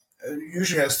valve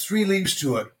usually has 3 leaves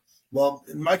to it. Well,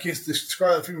 in my case, the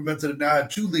scarlet fever meant that it now had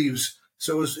 2 leaves,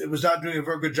 so it was not doing a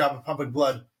very good job of pumping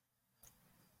blood.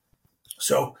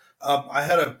 So I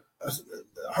had a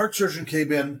heart surgeon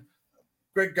came in,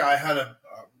 great guy, had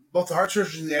both the heart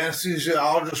surgeon and the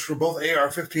anesthesiologist were both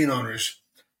AR-15 owners.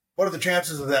 What are the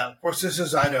chances of that? Of course, this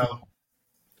is, I know.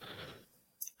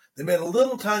 They made a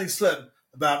little tiny slit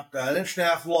about 1.5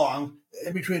 inches long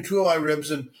in between 2 of my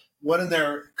ribs and went in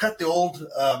there, cut the old,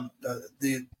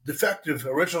 the defective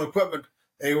original equipment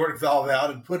aortic valve out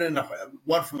and put in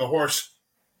one from the horse.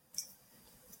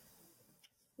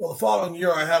 Well, the following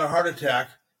year I had a heart attack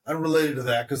unrelated to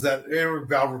that because that aortic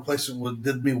valve replacement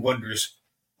did me wonders.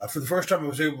 For the first time, I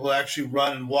was able to actually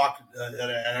run and walk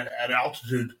at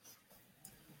altitude.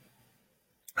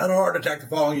 I had a heart attack the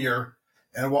following year,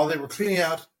 and while they were cleaning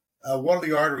out one of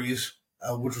the arteries,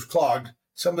 which was clogged,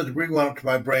 some of the debris went up to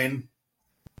my brain.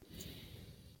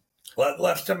 The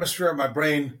left hemisphere of my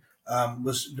brain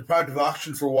was deprived of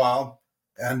oxygen for a while,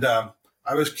 and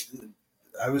I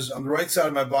was on the right side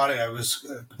of my body. I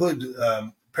was completely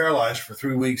paralyzed for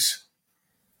 3 weeks.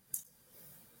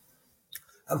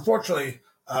 Unfortunately,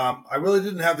 I really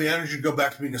didn't have the energy to go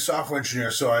back to being a software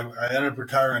engineer, so I ended up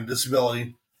retiring on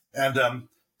disability and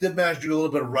did manage to do a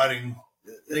little bit of writing.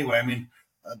 Anyway, I mean,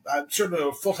 certainly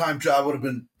a full-time job would have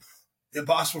been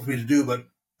impossible for me to do, but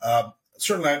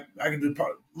certainly I can do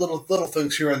little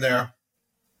things here and there.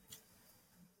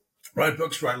 Write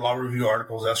books, write law review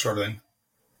articles, that sort of thing.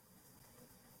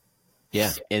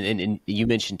 Yeah, and you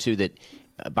mentioned too that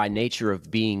by nature of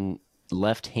being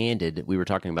left-handed, we were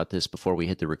talking about this before we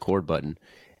hit the record button,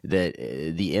 that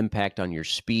the impact on your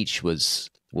speech was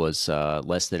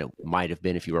less than it might have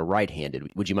been if you were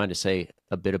right-handed. Would you mind to say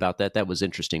a bit about that? That was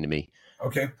interesting to me.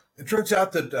 Okay. It turns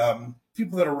out that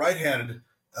people that are right-handed,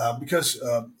 because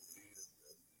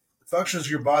functions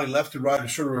of your body, left and right, are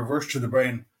sort of reversed to the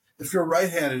brain. If you're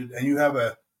right-handed and you have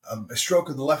a stroke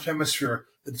in the left hemisphere,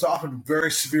 it's often very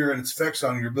severe in its effects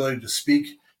on your ability to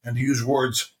speak and to use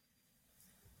words.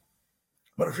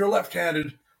 But if you're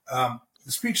left-handed, the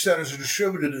speech centers are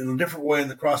distributed in a different way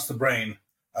across the brain.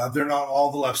 They're not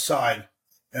all the left side.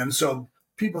 And so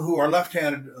people who are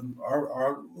left-handed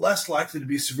are less likely to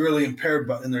be severely impaired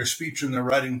in their speech and their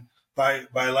writing by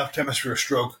a left hemisphere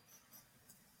stroke.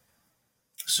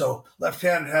 So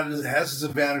left-handed has its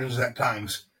advantages at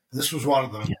times. This was one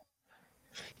of them.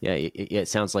 Yeah, it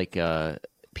sounds like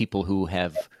people who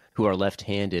are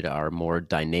left-handed are more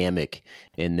dynamic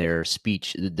in their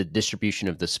speech, the distribution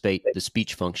of the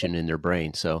speech function in their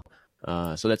brain. So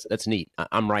that's neat.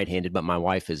 I'm right-handed, but my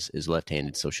wife is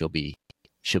left-handed, so she'll be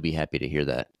happy to hear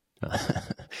that.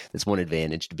 That's one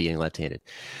advantage to being left-handed.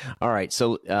 All right,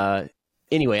 so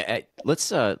anyway, let's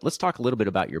talk a little bit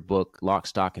about your book, Lock,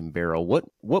 Stock, and Barrel.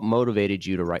 What motivated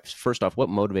you to write? First off, what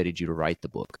motivated you to write the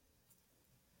book?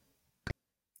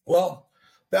 Well,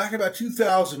 back in about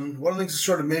 2000, one of the things that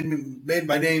sort of made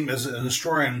my name as an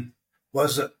historian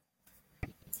was that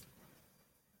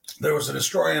there was an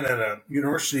historian at a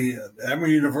university,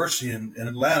 Emory University in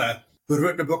Atlanta, who had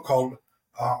written a book called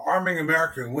Arming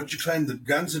America, in which he claimed that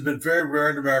guns had been very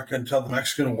rare in America until the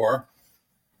Mexican War.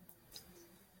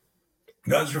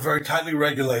 Guns were very tightly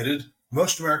regulated.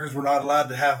 Most Americans were not allowed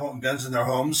to have guns in their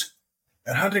homes,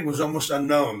 and hunting was almost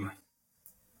unknown.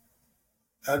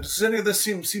 Does any of this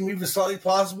seem even slightly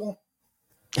plausible?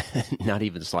 Not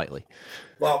even slightly.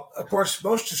 Well, of course,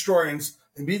 most historians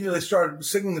immediately started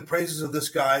singing the praises of this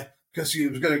guy because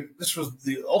this was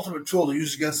the ultimate tool to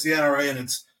use against the NRA and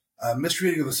its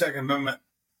misreading of the Second Amendment.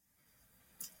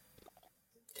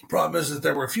 The problem is that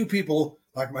there were a few people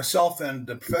like myself and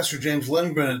Professor James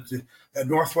Lindgren at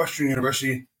Northwestern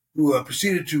University who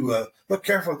proceeded to look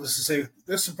carefully at this and say,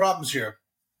 there's some problems here.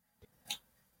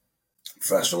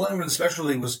 Professor Lindgren's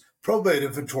specialty was probate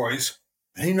inventories,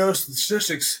 and he noticed the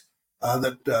statistics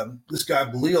that this guy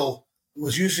Belil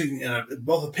was using in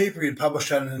both a paper he had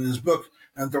published and in his book,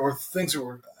 and there were things that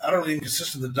were utterly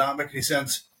inconsistent that did not make any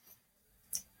sense.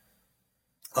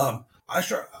 I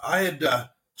had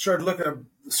started looking at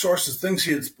sources, things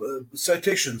he had,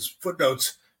 citations,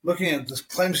 footnotes, looking at the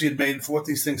claims he had made for what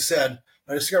these things said.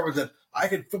 I discovered that I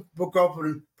could flip the book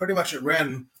open pretty much at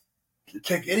random,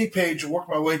 take any page, work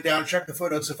my way down, check the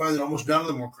footnotes, and find that almost none of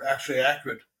them were actually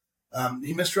accurate.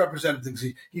 He misrepresented things.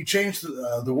 He changed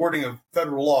the wording of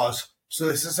federal laws, so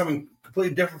they said something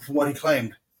completely different from what he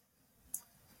claimed.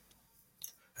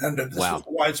 And this was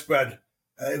widespread.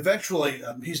 Eventually,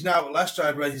 he's now, last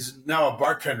I read, he's now a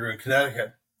bartender in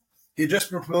Connecticut. He had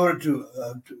just been promoted to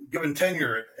given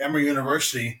tenure at Emory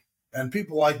University, and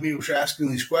people like me were asking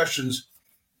these questions.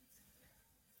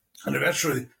 And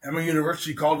eventually, Emory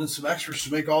University called in some experts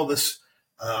to make all this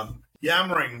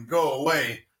yammering go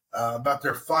away about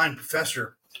their fine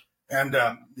professor. And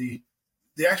the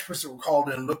experts that were called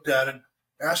in looked at it,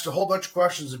 asked a whole bunch of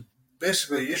questions, and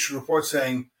basically issued a report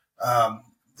saying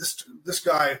this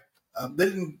guy.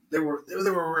 They were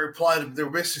very polite. They were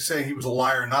basically saying he was a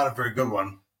liar, not a very good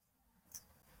one.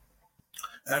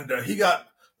 And he got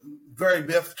very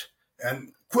biffed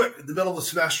and quit in the middle of the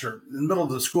semester, in the middle of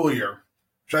the school year,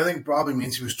 which I think probably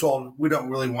means he was told, we don't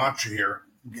really want you here.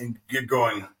 Get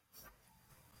going.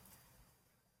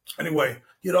 Anyway,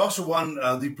 he had also won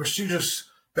the prestigious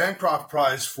Bancroft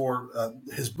Prize for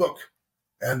his book.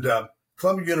 And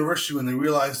Columbia University, when they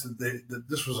realized that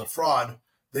this was a fraud,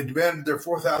 they demanded their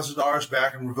 $4,000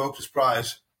 back and revoked his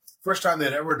prize. First time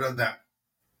they'd ever done that.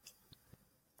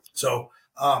 So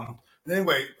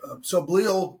anyway, so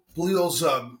Belil's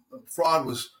fraud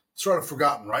was sort of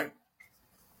forgotten, right?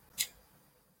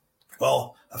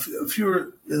 Well,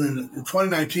 in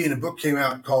 2019, a book came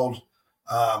out called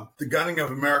The Gunning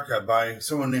of America by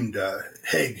someone named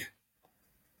Haig.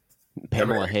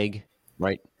 Pamela Haig,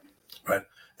 right? Right.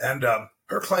 And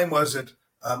her claim was that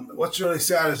what's really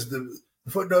sad is the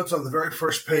footnotes on the very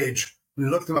first page, when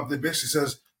you look them up, they basically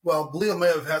says, well, Belil may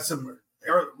have had some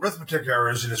arithmetic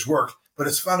errors in his work, but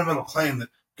his fundamental claim that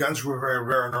guns were very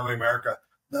rare in early America,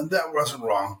 then that wasn't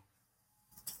wrong.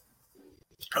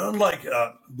 Unlike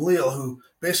Belil, who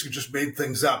basically just made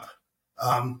things up,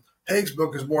 Haig's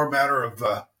book is more a matter of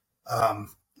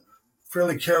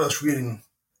fairly careless reading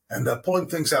and pulling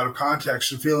things out of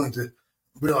context and feeling to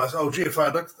realize, oh, gee, if I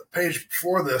look at the page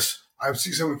before this, I would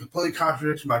see something completely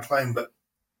contradicting my claim. But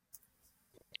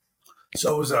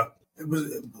so it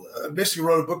was basically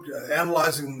wrote a book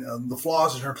analyzing the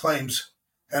flaws in her claims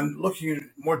and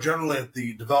looking more generally at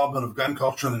the development of gun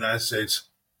culture in the United States.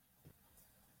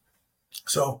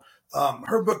 So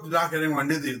her book did not get anywhere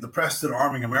near the press that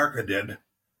Arming America did.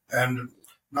 And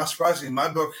not surprisingly, my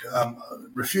book,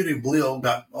 refuting Belil,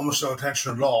 got almost no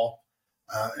attention at all.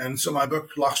 And so my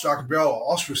book, Lock, Stock, and Barrel,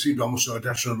 also received almost no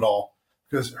attention at all,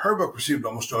 because her book received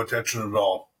almost no attention at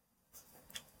all.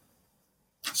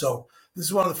 So this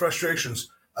is one of the frustrations.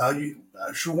 I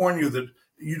should warn you that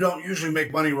you don't usually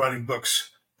make money writing books.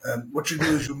 What you do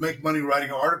is you make money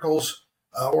writing articles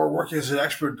or working as an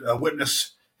expert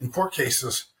witness in court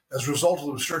cases as a result of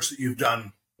the research that you've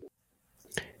done.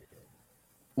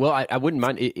 Well, I wouldn't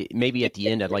mind. Maybe at the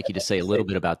end, I'd like you to say a little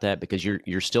bit about that, because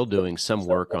you're still doing some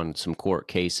work on some court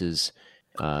cases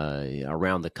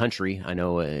around the country. I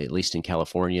know, at least in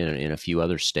California and in a few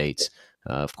other states.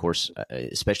 Of course,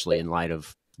 especially in light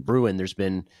of Bruin, there's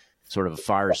been sort of a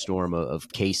firestorm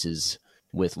of cases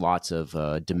with lots of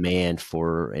demand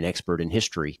for an expert in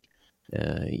history,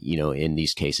 in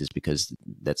these cases, because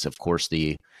that's, of course,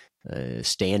 the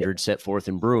standard set forth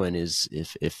in Bruin is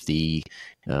if the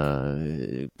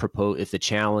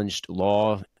challenged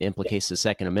law implicates the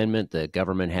Second Amendment, the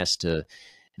government has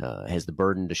the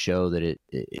burden to show that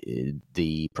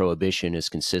the prohibition is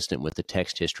consistent with the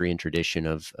text, history, and tradition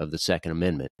of the Second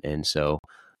Amendment. And so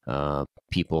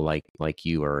people like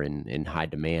you are in high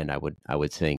demand, I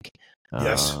would think,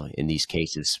 yes, in these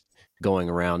cases, going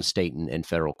around state and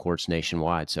federal courts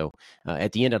nationwide. So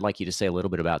at the end, I'd like you to say a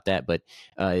little bit about that. But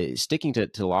sticking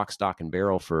to Lock, Stock, and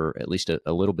Barrel for at least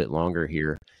a little bit longer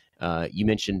here, you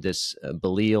mentioned this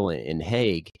Belil and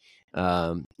Haig.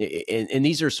 And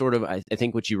these are sort of, I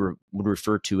think, what you would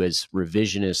refer to as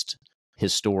revisionist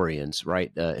historians,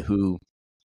 right? Who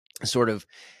sort of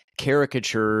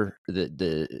caricature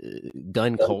the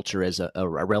gun culture as a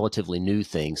relatively new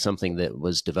thing, something that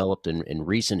was developed in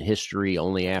recent history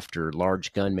only after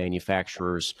large gun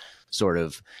manufacturers sort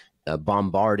of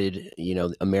bombarded,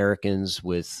 Americans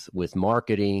with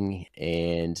marketing,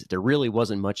 and there really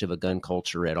wasn't much of a gun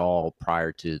culture at all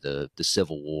prior to the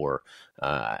Civil War.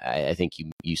 I think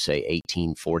you say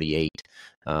 1848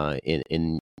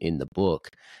 in the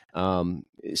book.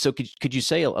 So could you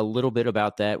say a little bit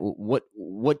about that?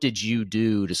 What did you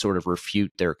do to sort of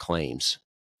refute their claims?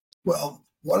 Well,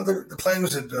 one of the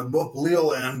claims that both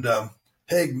Leal and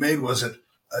Haig made was that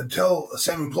until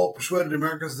Samuel Colt persuaded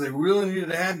Americans they really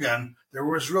needed a handgun, there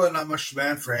was really not much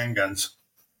demand for handguns.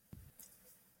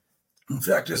 The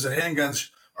fact is that handguns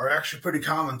are actually pretty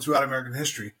common throughout American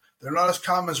history. They're not as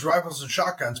common as rifles and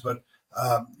shotguns, but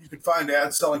you can find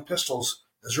ads selling pistols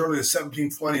as early as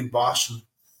 1720 in Boston.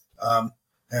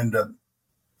 And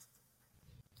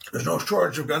there's no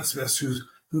shortage of gunsmiths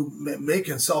who make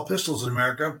and sell pistols in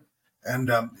America. And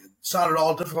it's not at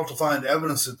all difficult to find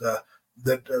evidence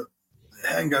that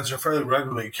handguns are fairly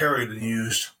regularly carried and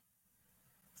used.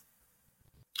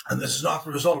 And this is not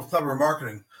the result of clever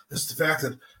marketing. This is the fact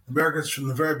that Americans from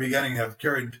the very beginning have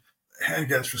carried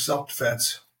handguns for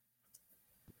self-defense.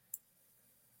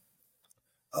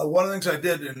 One of the things I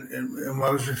did when I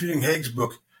was refuting Haig's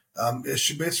book is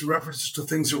she made some references to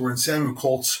things that were in Samuel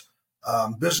Colt's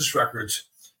business records.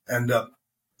 And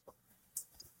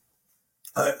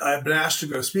I've been asked to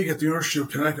go speak at the University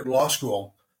of Connecticut Law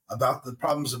School about the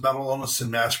problems of mental illness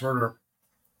and mass murder.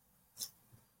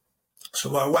 So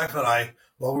my wife and I,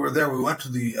 while we were there, we went to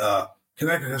the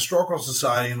Connecticut Historical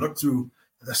Society and looked through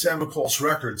Samuel Colt's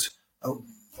records.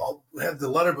 We had the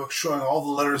letter book showing all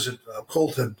the letters that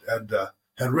Colt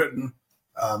had written,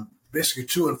 basically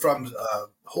to and from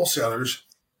wholesalers.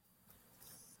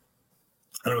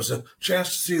 And it was a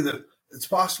chance to see that it's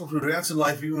possible to advance in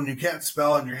life even when you can't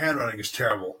spell and your handwriting is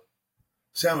terrible.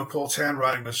 Samuel Colt's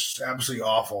handwriting was absolutely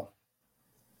awful.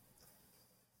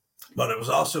 But it was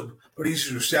also pretty easy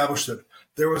to establish that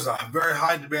there was a very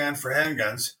high demand for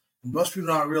handguns. Most people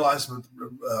don't realize that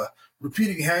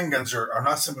repeating handguns are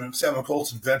not Samuel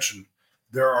Colt's invention.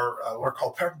 There are what are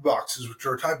called pepper boxes, which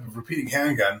are a type of repeating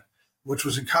handgun, which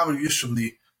was in common use from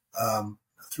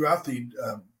throughout the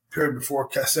period before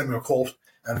Samuel Colt.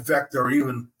 And in fact, there are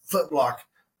even flintlock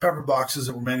pepper boxes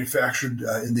that were manufactured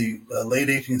in the late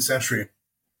 18th century.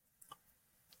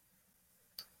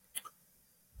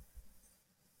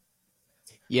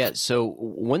 Yeah. So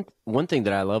one thing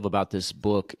that I love about this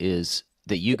book is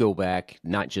that you go back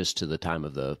not just to the time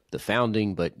of the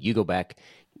founding, but you go back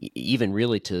even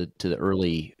really to the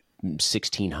early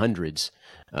 1600s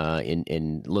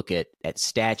and look at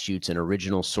statutes and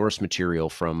original source material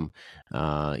from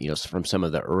from some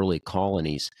of the early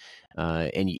colonies.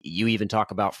 And you even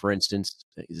talk about, for instance,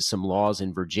 some laws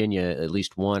in Virginia, at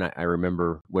least one I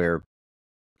remember, where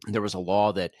there was a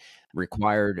law that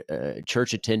required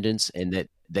church attendance and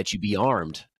that you be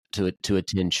armed to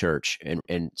attend church.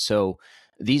 And so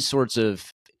these sorts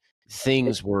of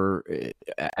things were,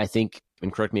 I think,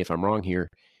 and correct me if I'm wrong here,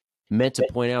 meant to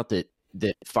point out that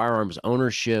firearms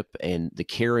ownership and the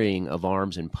carrying of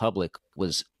arms in public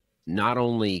was not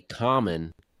only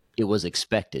common, it was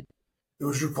expected. It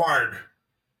was required.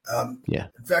 Yeah.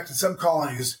 In fact, in some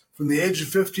colonies, from the age of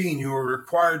 15, you were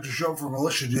required to show up for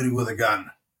militia duty with a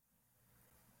gun.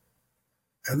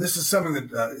 And this is something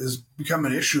that has become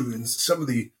an issue in some of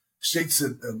the states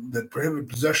that prohibit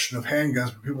possession of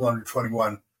handguns for people under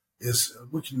 21. Is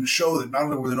we can show that not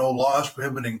only were there no laws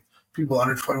prohibiting people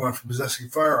under 21 from possessing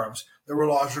firearms, there were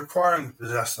laws requiring them to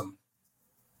possess them.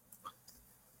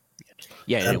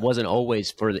 Yeah, and it wasn't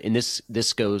always and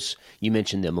this goes, you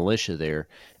mentioned the militia there,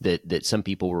 that some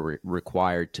people were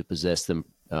required to possess them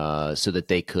so that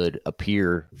they could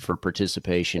appear for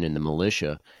participation in the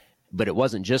militia. But it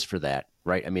wasn't just for that,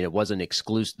 right? I mean, it wasn't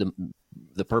exclusive.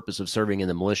 The purpose of serving in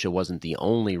the militia wasn't the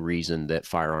only reason that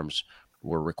firearms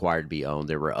were required to be owned.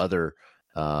 There were other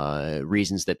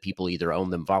reasons that people either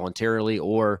owned them voluntarily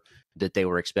or that they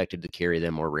were expected to carry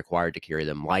them or required to carry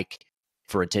them, like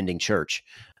for attending church.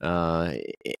 Would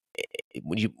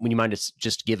you mind to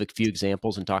just give a few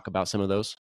examples and talk about some of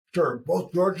those? Sure.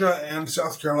 Both Georgia and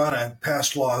South Carolina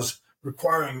passed laws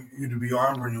requiring you to be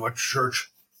armed when you went to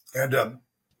church. And in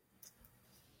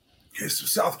the case of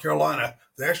South Carolina,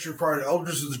 they actually required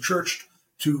elders of the church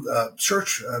to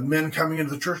search men coming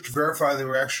into the church to verify they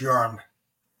were actually armed.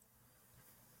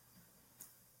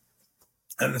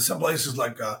 And in some places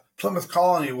like Plymouth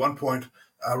Colony at one point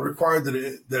required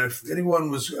that if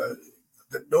anyone was,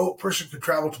 that no person could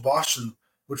travel to Boston,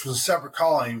 which was a separate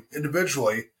colony,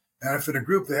 individually, and if in a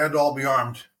group they had to all be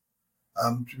armed.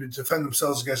 to defend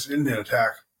themselves against an Indian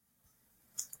attack.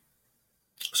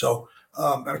 So,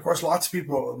 and of course, lots of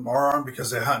people are armed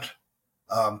because they hunt.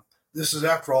 This is,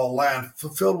 after all, land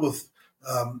filled with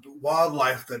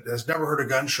wildlife that has never heard a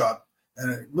gunshot,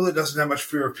 and it really doesn't have much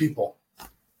fear of people.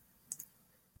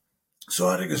 So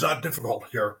hunting is not difficult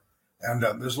here. And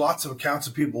there's lots of accounts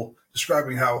of people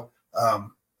describing how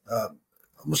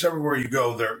almost everywhere you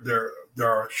go, there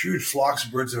are huge flocks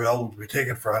of birds available to be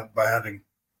taken by hunting.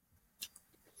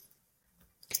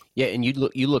 Yeah, and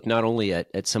you look not only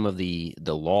at some of the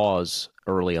laws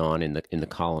early on in the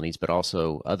colonies, but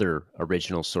also other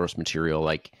original source material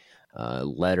like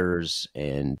letters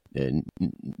and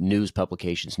news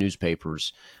publications,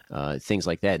 newspapers, things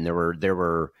like that. And there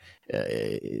were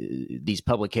these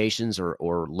publications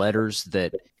or letters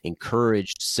that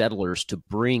encouraged settlers to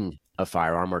bring a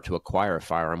firearm or to acquire a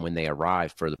firearm when they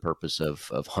arrived for the purpose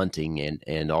of hunting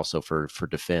and also for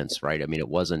defense, right? I mean, it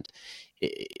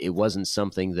wasn't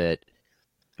something that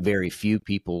very few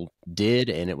people did,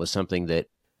 and it was something that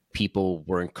people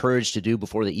were encouraged to do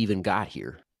before they even got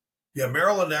here. Yeah,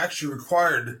 Maryland actually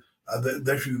required that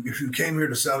if you came here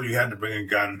to settle, you had to bring a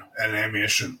gun and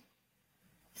ammunition.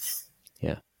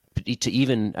 Yeah. To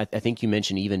even, I think you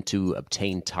mentioned even to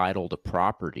obtain title to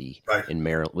property in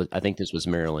Maryland, I think this was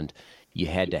Maryland, you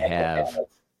had to have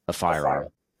a firearm.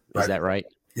 Is that right?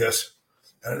 Yes.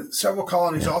 Several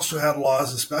colonies also had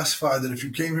laws that specified that if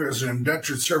you came here as an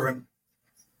indentured servant,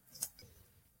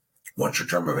 once your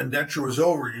term of indenture was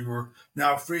over, you were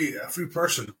now a free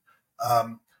person.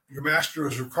 Your master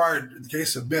was required, in the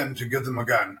case of men, to give them a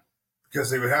gun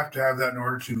because they would have to have that in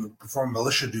order to perform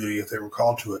militia duty if they were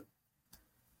called to it.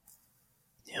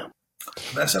 Yeah.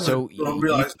 That's something people don't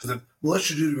realize, that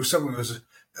militia duty was something that was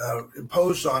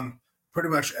imposed on pretty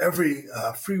much every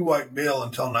free white male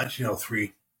until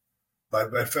 1903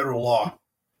 by federal law.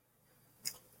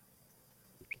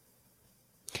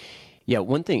 Yeah,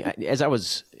 one thing, as I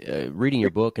was reading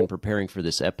your book and preparing for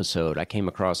this episode, I came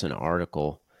across an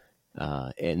article,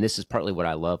 and this is partly what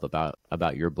I love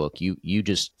about your book. You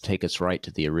just take us right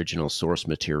to the original source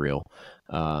material.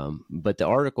 But the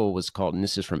article was called, and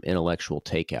this is from Intellectual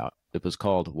Takeout, it was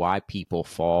called "Why People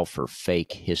Fall for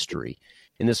Fake History."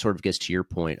 And this sort of gets to your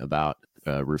point about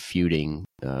refuting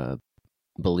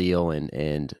Belial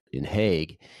and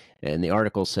Haig. And the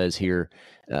article says here,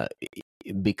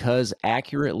 because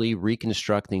accurately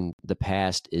reconstructing the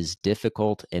past is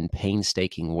difficult and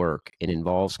painstaking work, it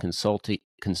involves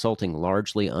consulting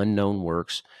largely unknown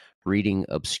works, reading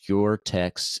obscure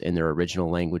texts in their original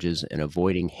languages, and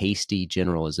avoiding hasty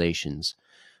generalizations.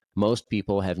 Most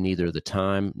people have neither the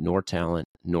time nor talent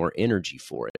nor energy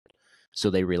for it, so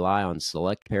they rely on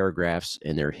select paragraphs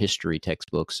in their history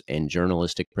textbooks and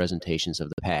journalistic presentations of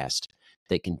the past.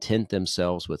 They content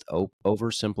themselves with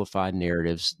oversimplified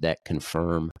narratives that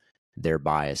confirm their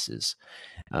biases.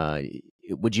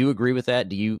 Would you agree with that?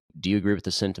 Do you agree with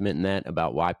the sentiment in that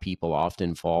about why people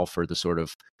often fall for the sort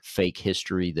of fake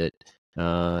history that,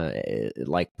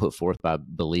 like put forth by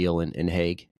Belial and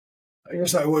Haig?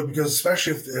 Yes, I would, because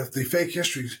especially if the fake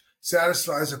history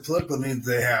satisfies a political need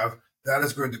they have, that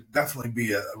is going to definitely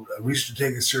be a reason to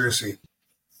take it seriously.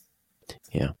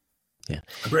 Yeah. Yeah.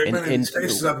 A great many of these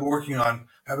cases I've been working on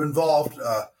have involved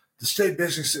the state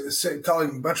basically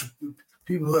telling a bunch of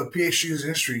people who have PhDs in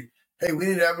history, hey, we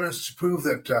need evidence to prove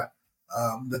that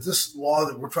that this law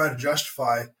that we're trying to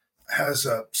justify has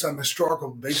some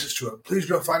historical basis to it. Please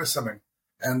go find us something.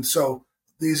 And so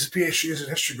these PhDs in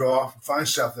history go off and find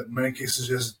stuff that in many cases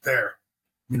isn't there.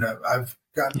 You know, I've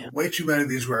gotten way too many of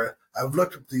these where I've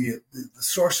looked at the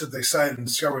source that they cite and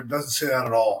discovered it doesn't say that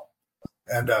at all.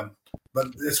 And but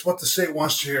it's what the state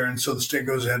wants to hear, and so the state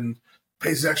goes ahead and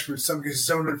pays experts, in some cases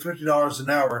 $750 an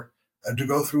hour, to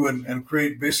go through and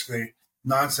create basically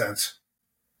nonsense.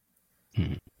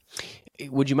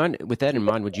 Would you mind, with that in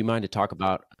mind, would you mind to talk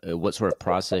about what sort of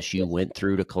process you went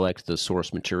through to collect the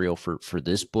source material for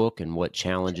this book and what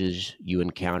challenges you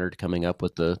encountered coming up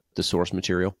with the source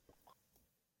material?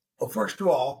 Well, first of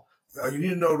all, you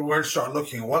need to know where to start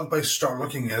looking. One place to start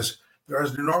looking is there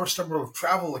is an enormous number of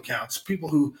travel accounts, people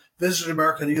who visited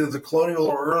America in either the colonial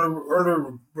or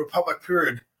early republic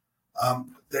period.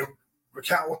 They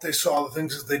recount what they saw, the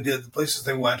things that they did, the places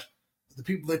they went, the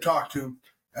people they talked to,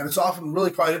 and it's often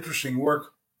really quite interesting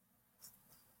work.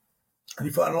 And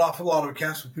you find an awful lot of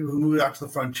accounts of people who moved out to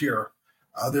the frontier.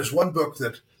 There's one book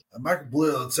that Michael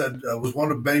Belial had said was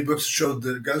one of many books that showed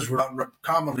that guns were not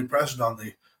commonly present on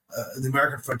the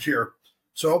American frontier.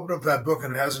 So I opened up that book,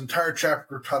 and it has an entire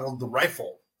chapter titled "The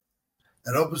Rifle."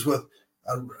 It opens with,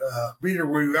 "Reader,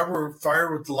 were you ever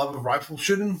fired with the love of rifle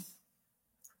shooting?"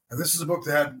 And this is a book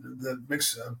that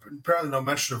makes apparently no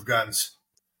mention of guns,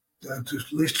 at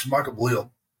least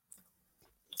remarkable.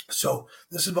 So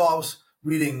this involves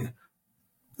reading,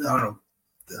 I don't know,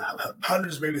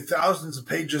 hundreds, maybe thousands of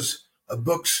pages of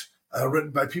books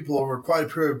written by people over quite a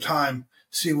period of time,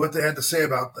 seeing what they had to say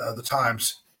about the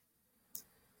times.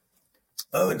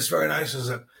 Another thing that's very nice is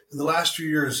that in the last few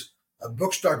years,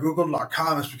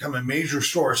 books.google.com has become a major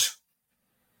source.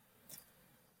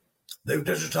 They've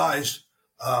digitized,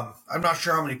 I'm not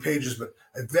sure how many pages, but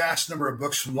a vast number of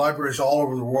books from libraries all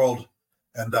over the world.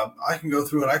 And I can go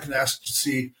through and I can ask to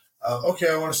see, okay,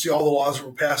 I want to see all the laws that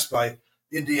were passed by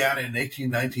Indiana in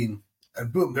 1819.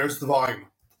 And boom, there's the volume,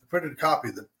 the printed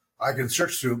copy that I can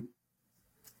search through.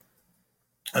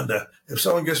 And if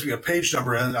someone gives me a page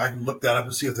number, and I can look that up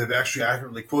and see if they've actually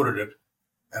accurately quoted it.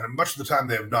 And much of the time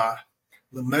they have not.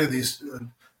 Many of these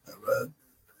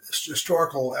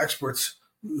historical experts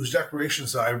whose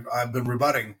declarations I've been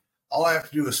rebutting, all I have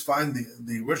to do is find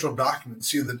the original document and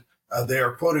see that they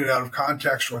are quoting it out of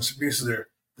context, or in some cases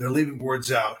they're leaving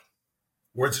words out.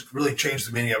 Words that really change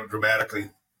the meaning of it dramatically.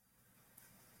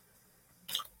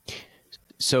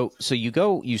 So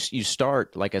you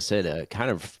start, like I said,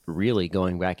 kind of really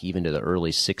going back even to the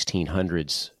early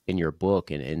 1600s in your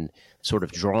book, and sort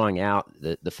of drawing out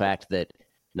the fact that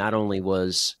not only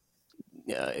was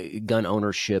gun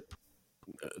ownership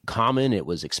common, it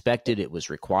was expected, it was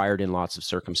required in lots of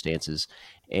circumstances,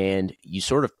 and you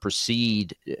sort of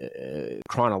proceed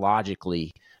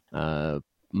chronologically,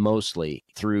 mostly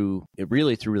through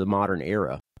the modern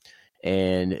era.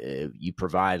 And you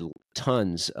provide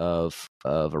tons of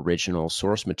original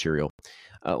source material.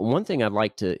 One thing I'd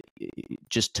like to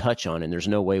just touch on, and there's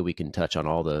no way we can touch on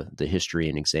all the history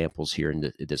and examples here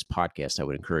in this podcast. I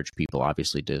would encourage people,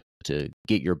 obviously, to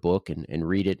get your book and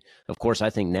read it. Of course,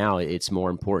 I think now it's more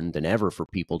important than ever for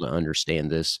people to understand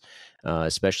this,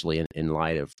 especially in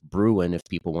light of Bruen, if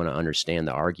people want to understand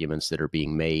the arguments that are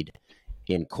being made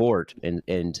in court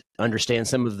and understand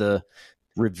some of the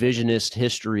revisionist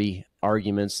history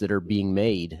arguments that are being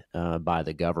made by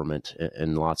the government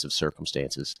in lots of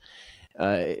circumstances.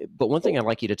 But one thing I'd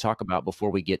like you to talk about before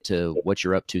we get to what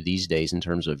you're up to these days in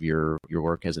terms of your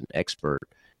work as an expert,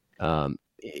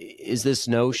 is this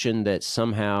notion that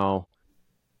somehow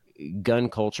gun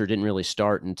culture didn't really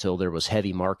start until there was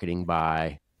heavy marketing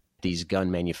by these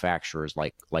gun manufacturers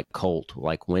like Colt,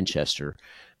 like Winchester.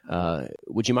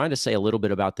 Would you mind to say a little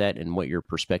bit about that and what your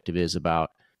perspective is about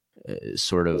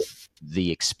sort of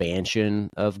the expansion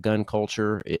of gun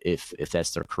culture, if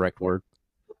that's the correct word?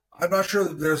 I'm not sure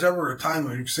that there's ever a time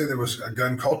when you can say there was a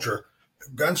gun culture.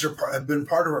 Guns have been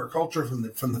part of our culture from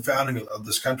the founding of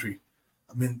this country.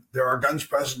 I mean, there are guns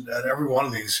present at every one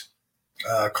of these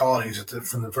colonies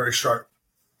from the very start.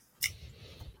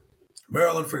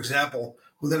 Maryland, for example,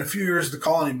 within a few years of the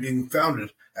colony being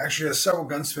founded, actually has several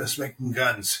gunsmiths making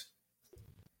guns,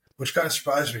 which kind of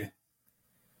surprised me.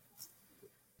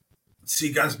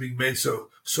 See guns being made so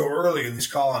early in these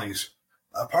colonies.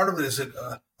 Part of it is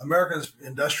that Americans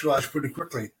industrialized pretty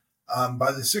quickly.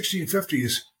 By the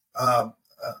 1650s,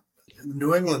 in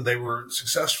New England, they were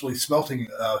successfully smelting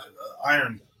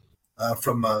iron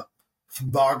from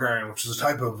bog iron, which is a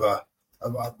type of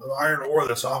iron ore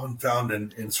that's often found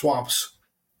in swamps.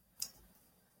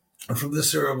 And from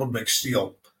this, they were able to make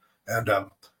steel. And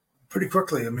pretty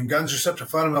quickly, I mean, guns are such a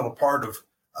fundamental part of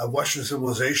Western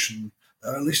civilization,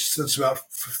 at least since about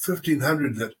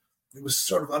 1500, that it was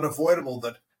sort of unavoidable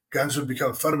that guns would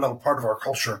become a fundamental part of our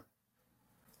culture.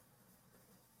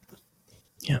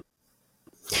 Yeah.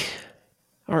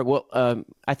 All right. Well,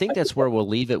 I think that's where we'll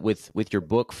leave it with your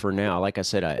book for now. Like I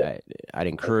said, I'd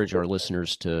encourage our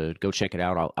listeners to go check it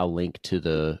out. I'll link to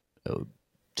the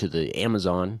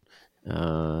Amazon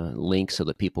link so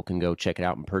that people can go check it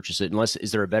out and purchase it.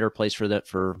 Is there a better place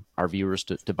for our viewers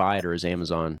to buy it, or is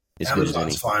Amazon as good as any?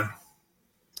 Amazon's fine.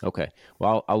 Okay.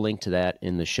 Well, I'll link to that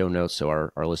in the show notes so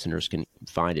our listeners can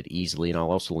find it easily. And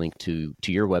I'll also link to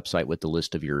your website with the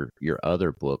list of your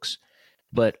other books.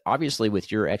 But obviously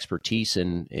with your expertise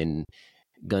in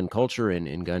gun culture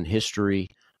and gun history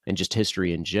and just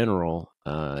history in general,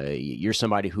 you're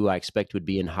somebody who I expect would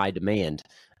be in high demand,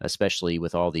 especially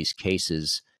with all these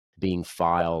cases being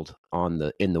filed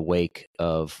in the wake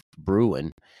of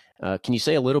Bruen. Can you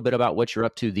say a little bit about what you're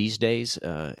up to these days?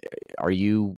 Are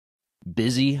you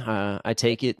busy? I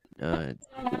take it.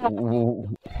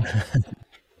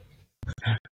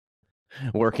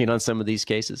 Working on some of these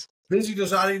cases. Busy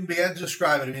does not even begin to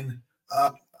describe it. I mean,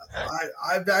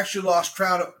 I've actually lost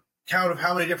count of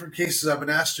how many different cases I've been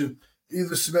asked to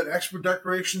either submit expert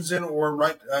declarations in or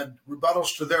write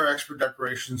rebuttals to their expert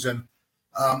declarations in.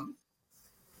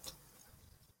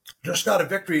 just got a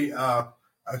victory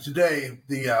today.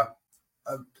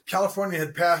 California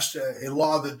had passed a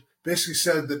law that basically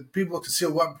said that people with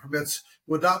concealed weapon permits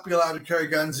would not be allowed to carry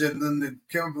guns in. And then they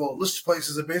came up with a list of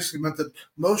places that basically meant that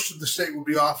most of the state would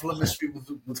be off limits to people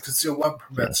with concealed weapon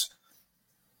permits.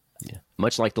 Yeah.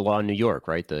 Much like the law in New York,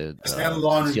 right? The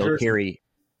law in New concealed Jersey, carry.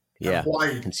 Yeah.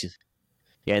 Hawaii.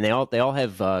 Yeah, and they all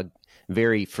have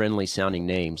very friendly sounding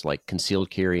names like Concealed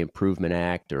Carry Improvement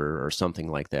Act or something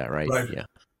like that, right? Right. Yeah.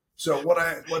 So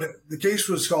the case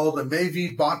was called a May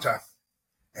v. Bonta,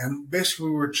 and basically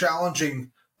we were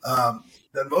challenging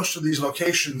that most of these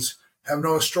locations have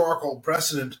no historical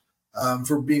precedent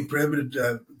for being prohibited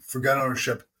for gun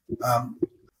ownership.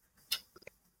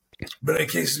 But in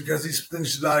cases, because these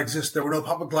things did not exist, there were no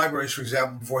public libraries, for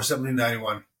example, before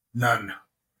 1791. None.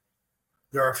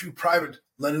 There are a few private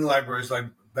lending libraries like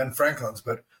Ben Franklin's,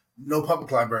 but no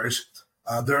public libraries.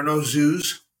 There are no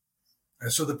zoos.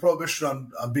 And so the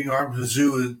prohibition on being armed with a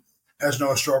zoo has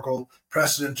no historical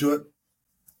precedent to it.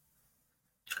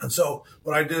 And so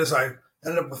what I did is I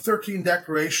ended up with 13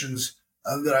 declarations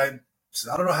that I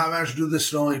don't know how I managed to do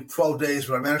this in only 12 days,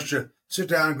 but I managed to sit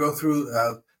down and go through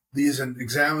these and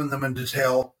examine them in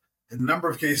detail. In a number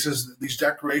of cases, these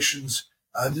declarations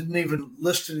didn't even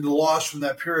list any laws from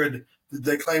that period that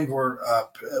they claimed were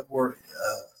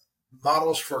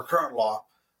models for current law.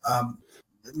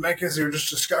 In many cases, they were just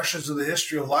discussions of the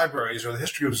history of libraries or the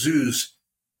history of zoos.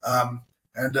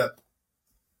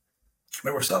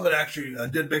 There were some that actually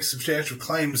did make substantial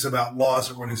claims about laws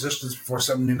that were in existence before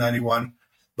 1791.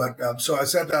 But so I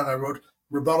sat down and I wrote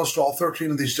rebuttals to all 13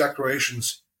 of these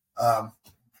declarations.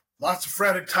 Lots of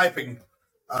frantic typing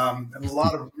and a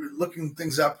lot of looking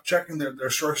things up, checking their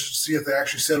sources to see if they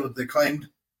actually said what they claimed.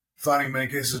 Finding in many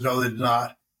cases, no, they did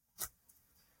not.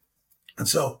 And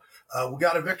so we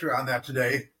got a victory on that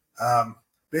today.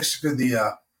 Basically,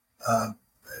 a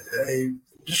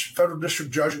federal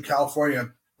district judge in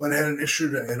California went ahead and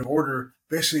issued an order.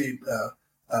 Basically,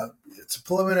 it's a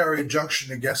preliminary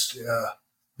injunction against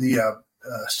the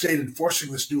state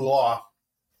enforcing this new law.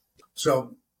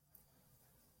 So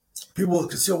people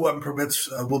with concealed weapon permits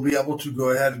will be able to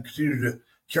go ahead and continue to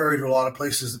carry to a lot of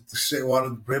places that the state wanted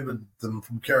to prohibit them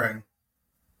from carrying.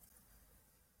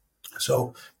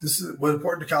 So this was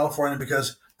important to California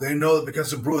because they know that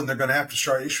because of Bruin, they're going to have to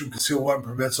start issuing concealed weapon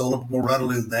permits a little bit more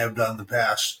readily than they have done in the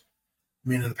past. I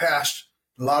mean, in the past,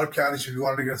 in a lot of counties, if you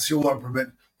wanted to get a concealed weapon permit,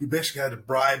 you basically had to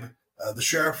bribe the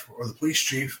sheriff or the police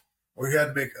chief, or you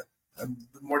had to make a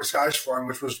more disguised form,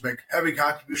 which was to make heavy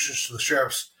contributions to the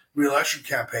sheriff's re-election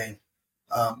campaign.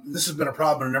 This has been a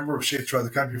problem in a number of states around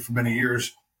the country for many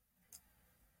years.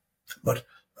 But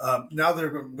now they're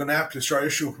going to have to start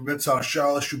issuing permits on a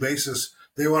shall-issue basis.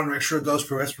 They want to make sure those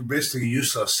permits were basically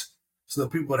useless so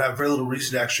that people would have very little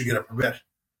reason to actually get a permit.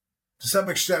 To some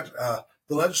extent,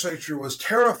 the legislature was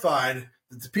terrified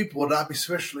that the people would not be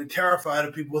sufficiently terrified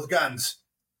of people with guns.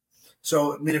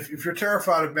 So, I mean, if you're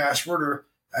terrified of mass murder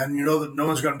and you know that no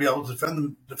one's going to be able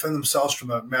to defend themselves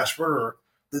from a mass murderer,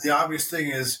 then the obvious thing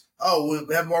is,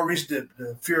 we have more reason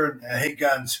to fear and hate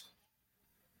guns.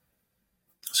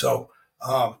 So,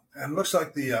 and it looks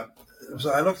like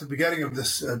so I looked at the beginning of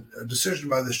this decision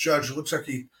by this judge. It looks like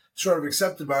he sort of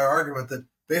accepted my argument that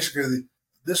basically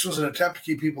this was an attempt to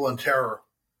keep people in terror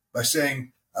by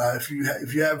saying if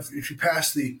you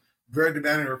pass the very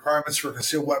demanding requirements for a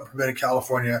concealed weapon permit in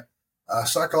California,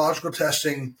 psychological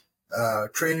testing,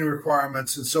 training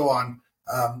requirements, and so on,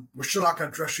 we're still not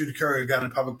going to trust you to carry a gun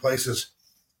in public places.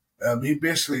 He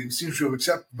basically seems to have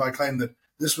accepted my claim that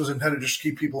this was intended just to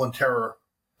keep people in terror.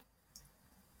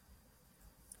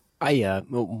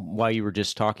 While you were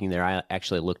just talking there, I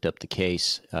actually looked up the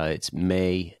case. It's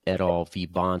May et al. V.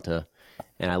 Bonta,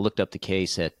 and I looked up the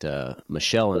case at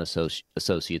Michelle and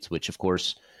Associates, which, of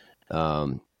course,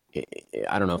 I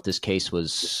don't know if this case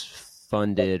was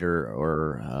funded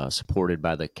or supported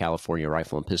by the California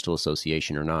Rifle and Pistol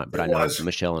Association or not, but I know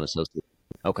Michelle and Associates.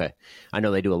 Okay, I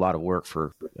know they do a lot of work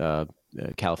for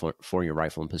California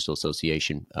Rifle and Pistol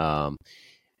Association.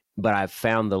 But I've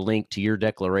found the link to your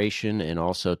declaration and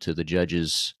also to the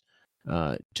judge's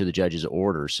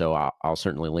order. So I'll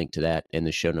certainly link to that in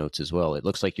the show notes as well. It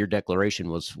looks like your declaration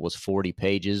was 40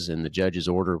 pages and the judge's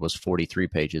order was 43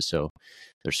 pages. So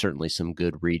there's certainly some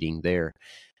good reading there.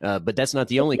 But that's not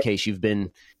the only case you've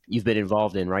been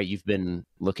involved in, right? You've been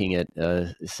looking at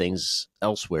things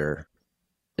elsewhere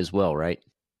as well, right?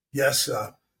 Yes.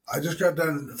 I just got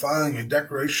done filing a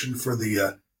declaration for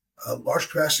the large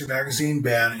capacity magazine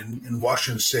ban in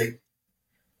Washington State.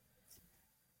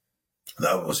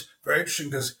 That was very interesting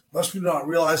because most people don't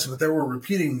realize that they were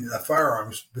repeating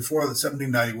firearms before the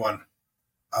 1791.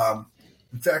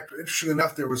 In fact, interestingly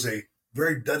enough, there was a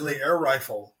very deadly air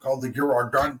rifle called the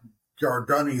Girardoni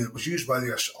that was used by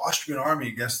the Austrian army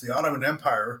against the Ottoman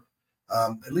Empire.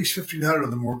 At least 1,500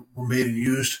 of them were made and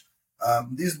used.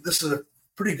 This is a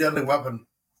pretty deadly weapon.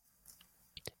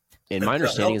 And my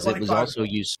understanding is that it was also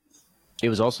used. It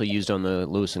was also used on the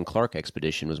Lewis and Clark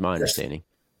expedition. Was my understanding.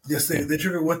 Yes, they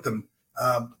took it with them.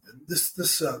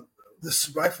 This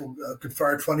rifle could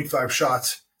fire 25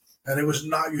 shots, and it was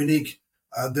not unique.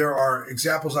 There are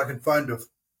examples I can find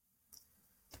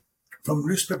from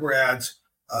newspaper ads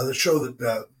that show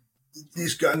that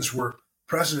these guns were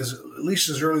present at least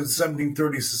as early as the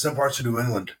 1730s in some parts of New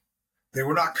England. They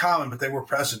were not common, but they were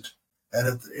present.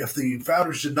 And if the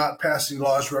founders did not pass any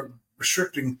laws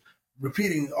restricting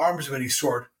repeating arms of any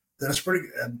sort, then it's pretty,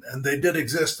 and they did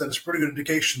exist, then it's a pretty good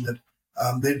indication that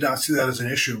they did not see that as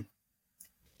an issue.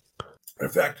 In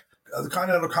fact, the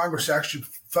Continental Congress actually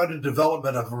funded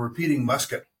development of a repeating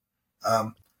musket.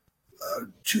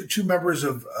 Two members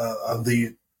of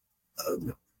the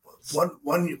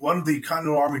one of the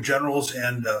Continental Army generals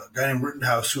and a guy named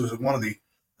Rittenhouse, who was one of the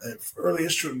early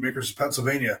instrument makers of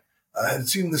Pennsylvania, had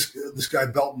seen this guy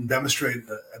Belton demonstrate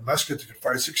a musket that could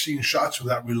fire 16 shots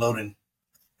without reloading.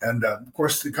 And of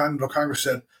course, the Continental Congress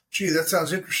said, "Gee, that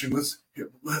sounds interesting.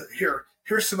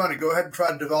 Here's some money. Go ahead and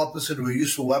try to develop this into a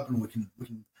useful weapon we can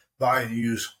buy and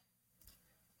use."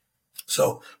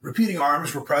 So repeating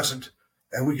arms were present,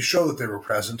 and we could show that they were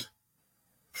present.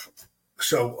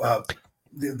 So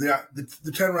the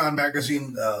 10-round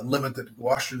magazine limit that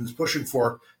Washington is pushing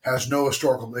for has no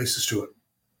historical basis to it.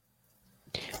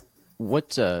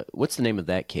 What's the name of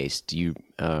that case? Do you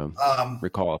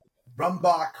recall?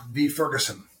 Brumbach v.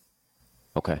 Ferguson.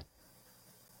 Okay.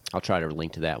 I'll try to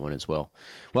link to that one as well.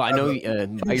 Well, I know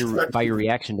by your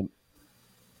reaction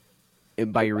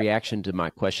to my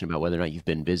question about whether or not you've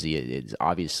been busy, it's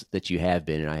obvious that you have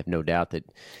been, and I have no doubt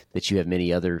that you have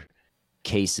many other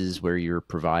cases where you're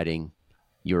providing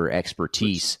your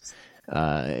expertise.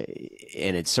 And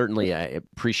it's certainly, I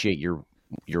appreciate your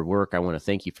work. I want to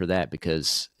thank you for that,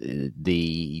 because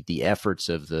the efforts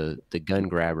of the gun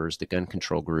grabbers, the gun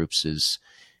control groups is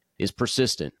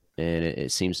persistent, and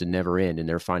it seems to never end. And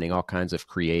they're finding all kinds of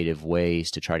creative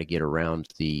ways to try to get around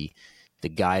the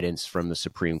guidance from the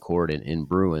Supreme Court in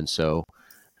Bruin. So,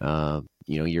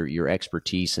 your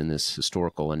expertise in this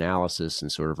historical analysis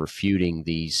and sort of refuting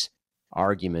these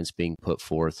arguments being put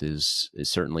forth is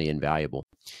certainly invaluable.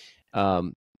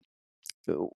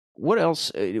 What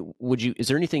else is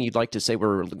there anything you'd like to say?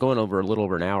 We're going over a little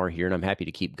over an hour here, and I'm happy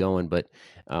to keep going, but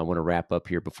I want to wrap up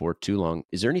here before too long.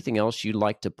 Is there anything else you'd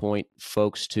like to point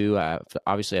folks to?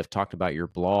 Obviously, I've talked about your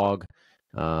blog.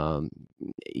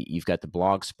 You've got the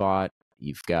blog spot.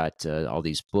 You've got all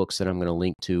these books that I'm going to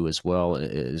link to as well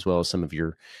as some of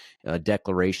your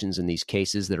declarations in these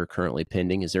cases that are currently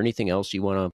pending. Is there anything else you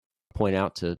want to point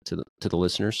out to the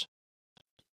listeners?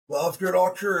 Well, if you're at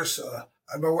all curious,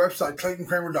 on my website,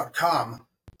 ClaytonCramer.com,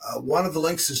 one of the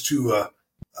links is to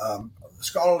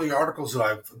scholarly articles that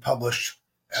I've published.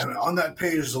 And on that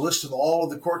page is a list of all of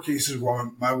the court cases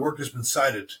where my work has been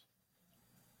cited.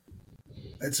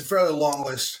 It's a fairly long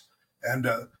list. And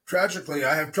tragically,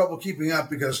 I have trouble keeping up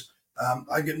because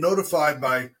I get notified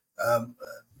by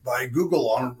Google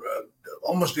on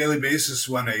almost daily basis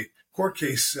when a court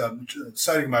case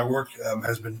citing my work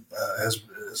has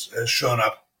shown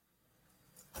up.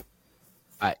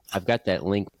 I've got that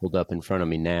link pulled up in front of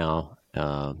me now,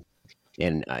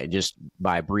 and I just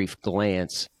by a brief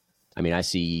glance, I mean, I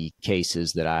see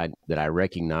cases that I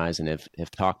recognize and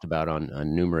have talked about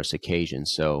on numerous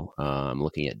occasions. So I'm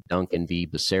looking at Duncan v.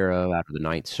 Becerra out of the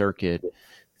Ninth Circuit,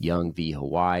 Young v.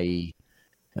 Hawaii,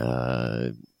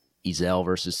 Ezel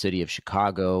versus City of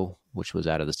Chicago, which was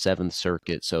out of the Seventh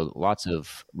Circuit. So lots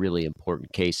of really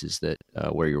important cases that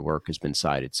where your work has been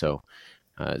cited. So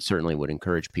certainly would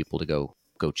encourage people to go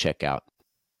check out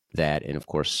that, and of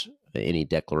course any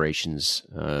declarations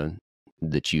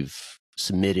that you've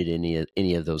submitted in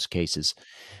any of those cases.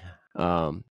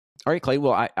 All right, Clay.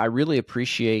 Well, I really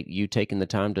appreciate you taking the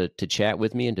time to chat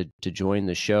with me and to join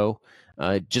the show.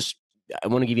 I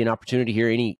want to give you an opportunity here.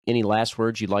 Any last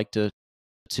words you'd like to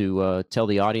tell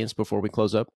the audience before we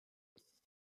close up?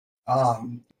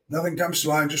 Nothing comes to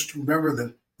mind. Just remember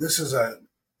that this is going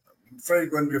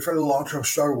to be a fairly long-term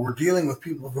struggle. We're dealing with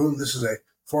people for whom this is a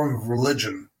form of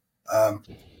religion.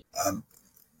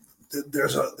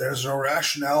 There's an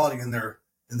irrationality in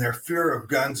their fear of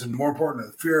guns, and more important,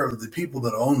 the fear of the people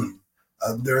that own them.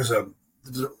 Those of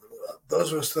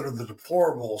us that are the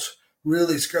deplorables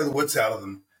really scare the wits out of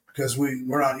them because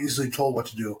we're not easily told what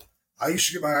to do. I used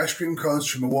to get my ice cream cones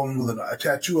from a woman with a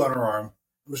tattoo on her arm.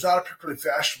 It was not a particularly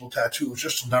fashionable tattoo. It was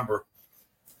just a number.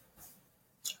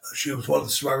 She was one of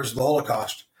the survivors of the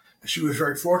Holocaust. And she was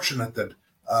very fortunate that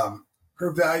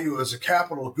her value as a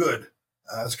capital good,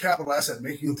 as a capital asset,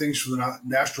 making things for the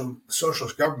National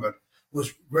Socialist government,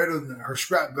 was greater than her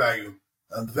scrap value,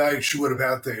 the value she would have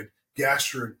had if they had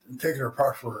gassed her and taken her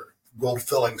apart for her gold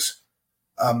fillings.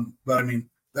 But I mean,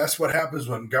 that's what happens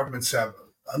when governments have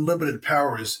unlimited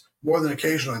powers. More than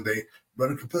occasionally, they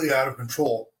run completely out of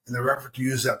control in their effort to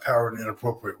use that power in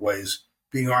inappropriate ways.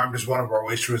 Being armed is one of our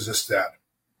ways to resist that.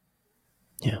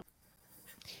 Yeah.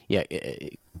 Yeah.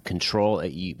 Control,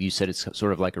 you said it's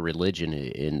sort of like a religion,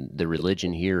 and the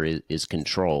religion here is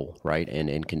control, right?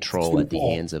 And control at the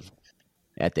hands of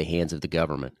the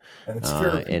government. And it's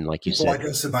fair. And like you people said, like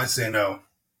us that might say no.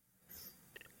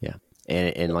 Yeah.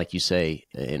 And like you say,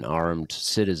 an armed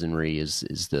citizenry is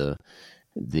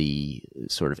the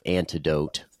sort of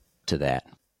antidote to that.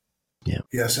 Yeah.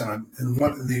 Yes, and in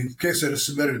the case I just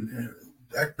submitted,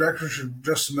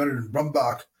 just submitted in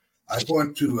Brumbach, I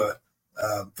point to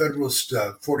Federalist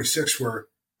 46, where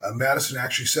Madison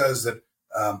actually says that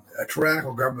a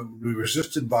tyrannical government would be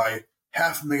resisted by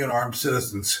 500,000 armed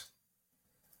citizens.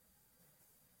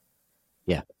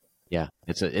 Yeah, yeah,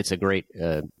 it's a great.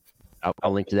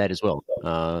 I'll link to that as well.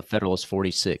 Federalist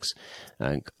 46.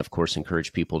 Of course,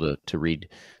 encourage people to read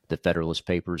the Federalist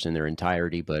Papers in their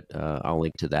entirety, but I'll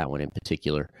link to that one in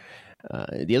particular.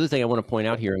 The other thing I want to point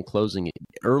out here in closing,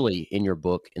 early in your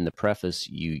book, in the preface,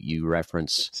 you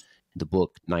reference the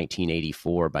book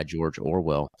 1984 by George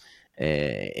Orwell,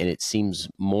 and it seems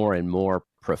more and more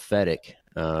prophetic,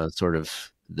 sort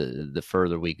of the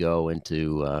further we go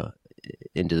into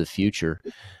the future.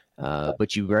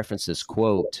 But you reference this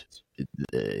quote.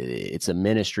 It's a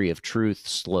Ministry of Truth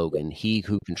slogan. He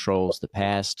who controls the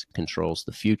past controls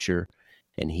the future,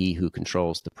 and he who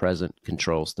controls the present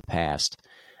controls the past.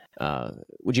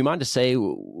 Would you mind to say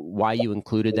why you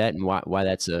included that and why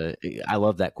that's I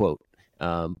love that quote.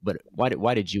 But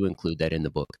why did you include that in the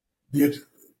book?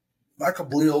 Michael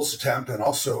Bleel's attempt and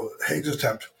also Haig's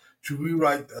attempt to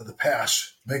rewrite the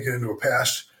past, make it into a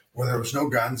past where there was no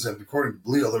guns, and according to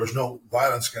Bleel, there was no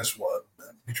violence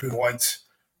between whites,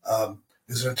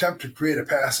 is an attempt to create a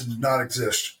past that did not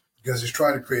exist, because he's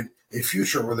trying to create a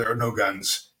future where there are no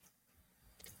guns.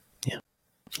 Yeah.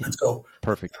 And so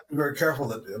perfect. Be very careful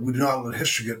that we do not let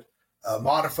history get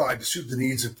modified to suit the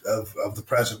needs of the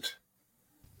present.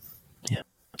 Yeah.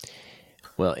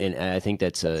 Well, and I think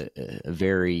that's a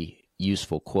very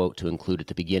useful quote to include at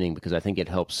the beginning, because I think it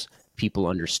helps people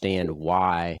understand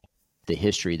why the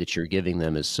history that you're giving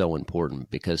them is so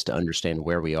important, because to understand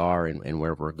where we are and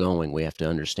where we're going, we have to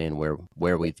understand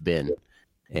where we've been.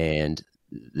 And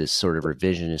this sort of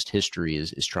revisionist history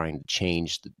is trying to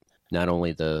change not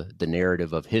only the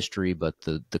narrative of history, but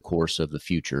the course of the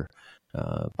future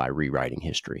by rewriting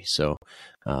history. So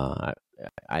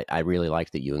I really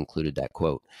like that you included that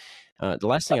quote. The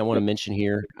last thing I want to mention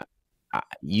here,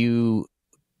 you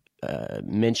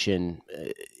mention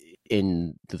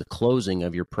in the closing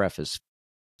of your preface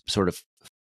sort of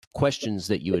questions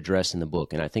that you address in the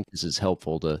book. And I think this is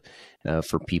helpful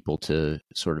for people to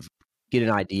sort of get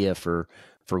an idea for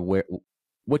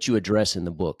what you address in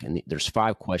the book. And there's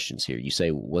 5 questions here. You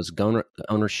say, was gun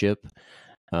ownership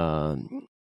and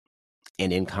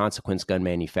in consequence gun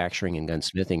manufacturing and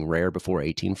gunsmithing rare before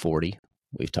 1840?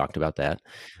 We've talked about that.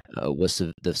 Was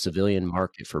the civilian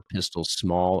market for pistols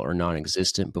small or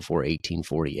non-existent before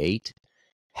 1848?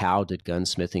 How did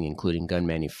gunsmithing, including gun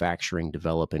manufacturing,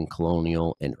 develop in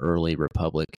colonial and early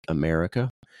Republic America?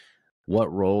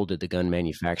 What role did the gun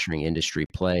manufacturing industry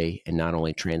play in not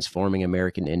only transforming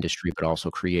American industry, but also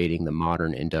creating the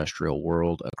modern industrial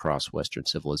world across Western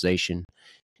civilization?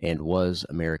 And was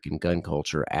American gun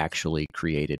culture actually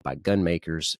created by gun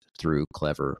makers through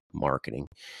clever marketing?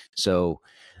 So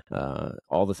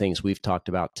all the things we've talked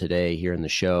about today here in the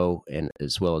show, and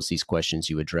as well as these questions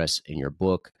you address in your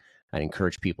book, I'd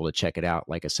encourage people to check it out,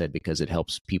 like I said, because it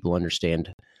helps people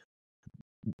understand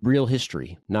real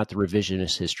history, not the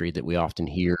revisionist history that we often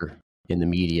hear in the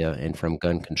media and from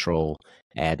gun control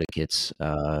advocates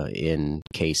in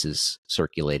cases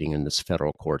circulating in the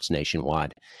federal courts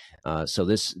nationwide. So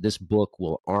this book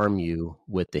will arm you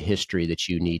with the history that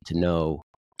you need to know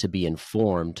to be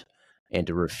informed and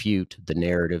to refute the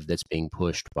narrative that's being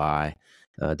pushed by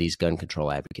these gun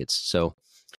control advocates. So,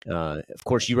 of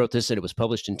course, you wrote this and it was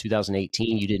published in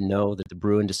 2018. You didn't know that the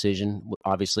Bruen decision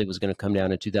obviously was going to come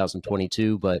down in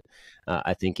 2022, but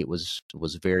I think it was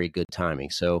very good timing.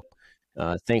 So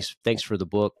thanks for the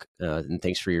book and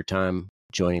thanks for your time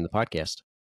joining the podcast.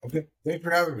 Okay. Thanks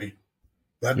for having me.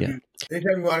 Anytime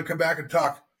you want to come back and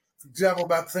talk, for example,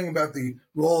 about the thing about the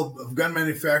role of gun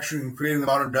manufacturing in creating the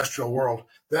modern industrial world.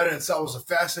 That in itself was a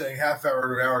fascinating half-hour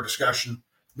to an hour discussion.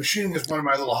 Machining is one of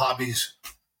my little hobbies.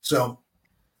 So,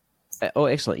 oh,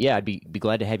 excellent. Yeah, I'd be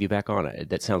glad to have you back on.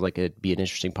 That sounds like it'd be an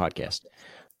interesting podcast.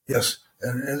 Yes,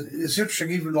 and it's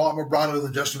interesting, even a lot more broadly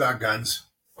than just about guns.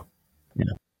 Yeah.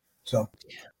 So,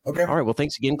 okay. All right. Well,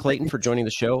 thanks again, Clayton, for joining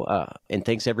the show. And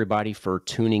thanks, everybody, for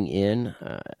tuning in.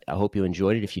 I hope you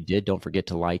enjoyed it. If you did, don't forget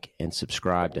to like and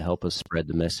subscribe to help us spread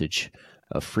the message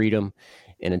of freedom.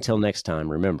 And until next time,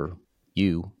 remember,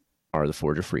 you are the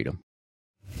Forge of Freedom.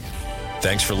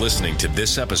 Thanks for listening to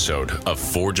this episode of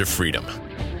Forge of Freedom.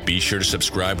 Be sure to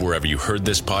subscribe wherever you heard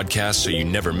this podcast so you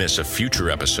never miss a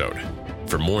future episode.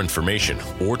 For more information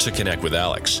or to connect with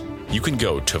Alex, you can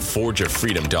go to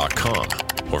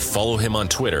forgeoffreedom.com or follow him on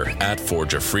Twitter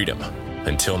 @ForgeOfFreedom.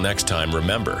 Until next time,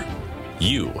 remember,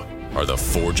 you are the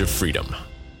Forge of Freedom.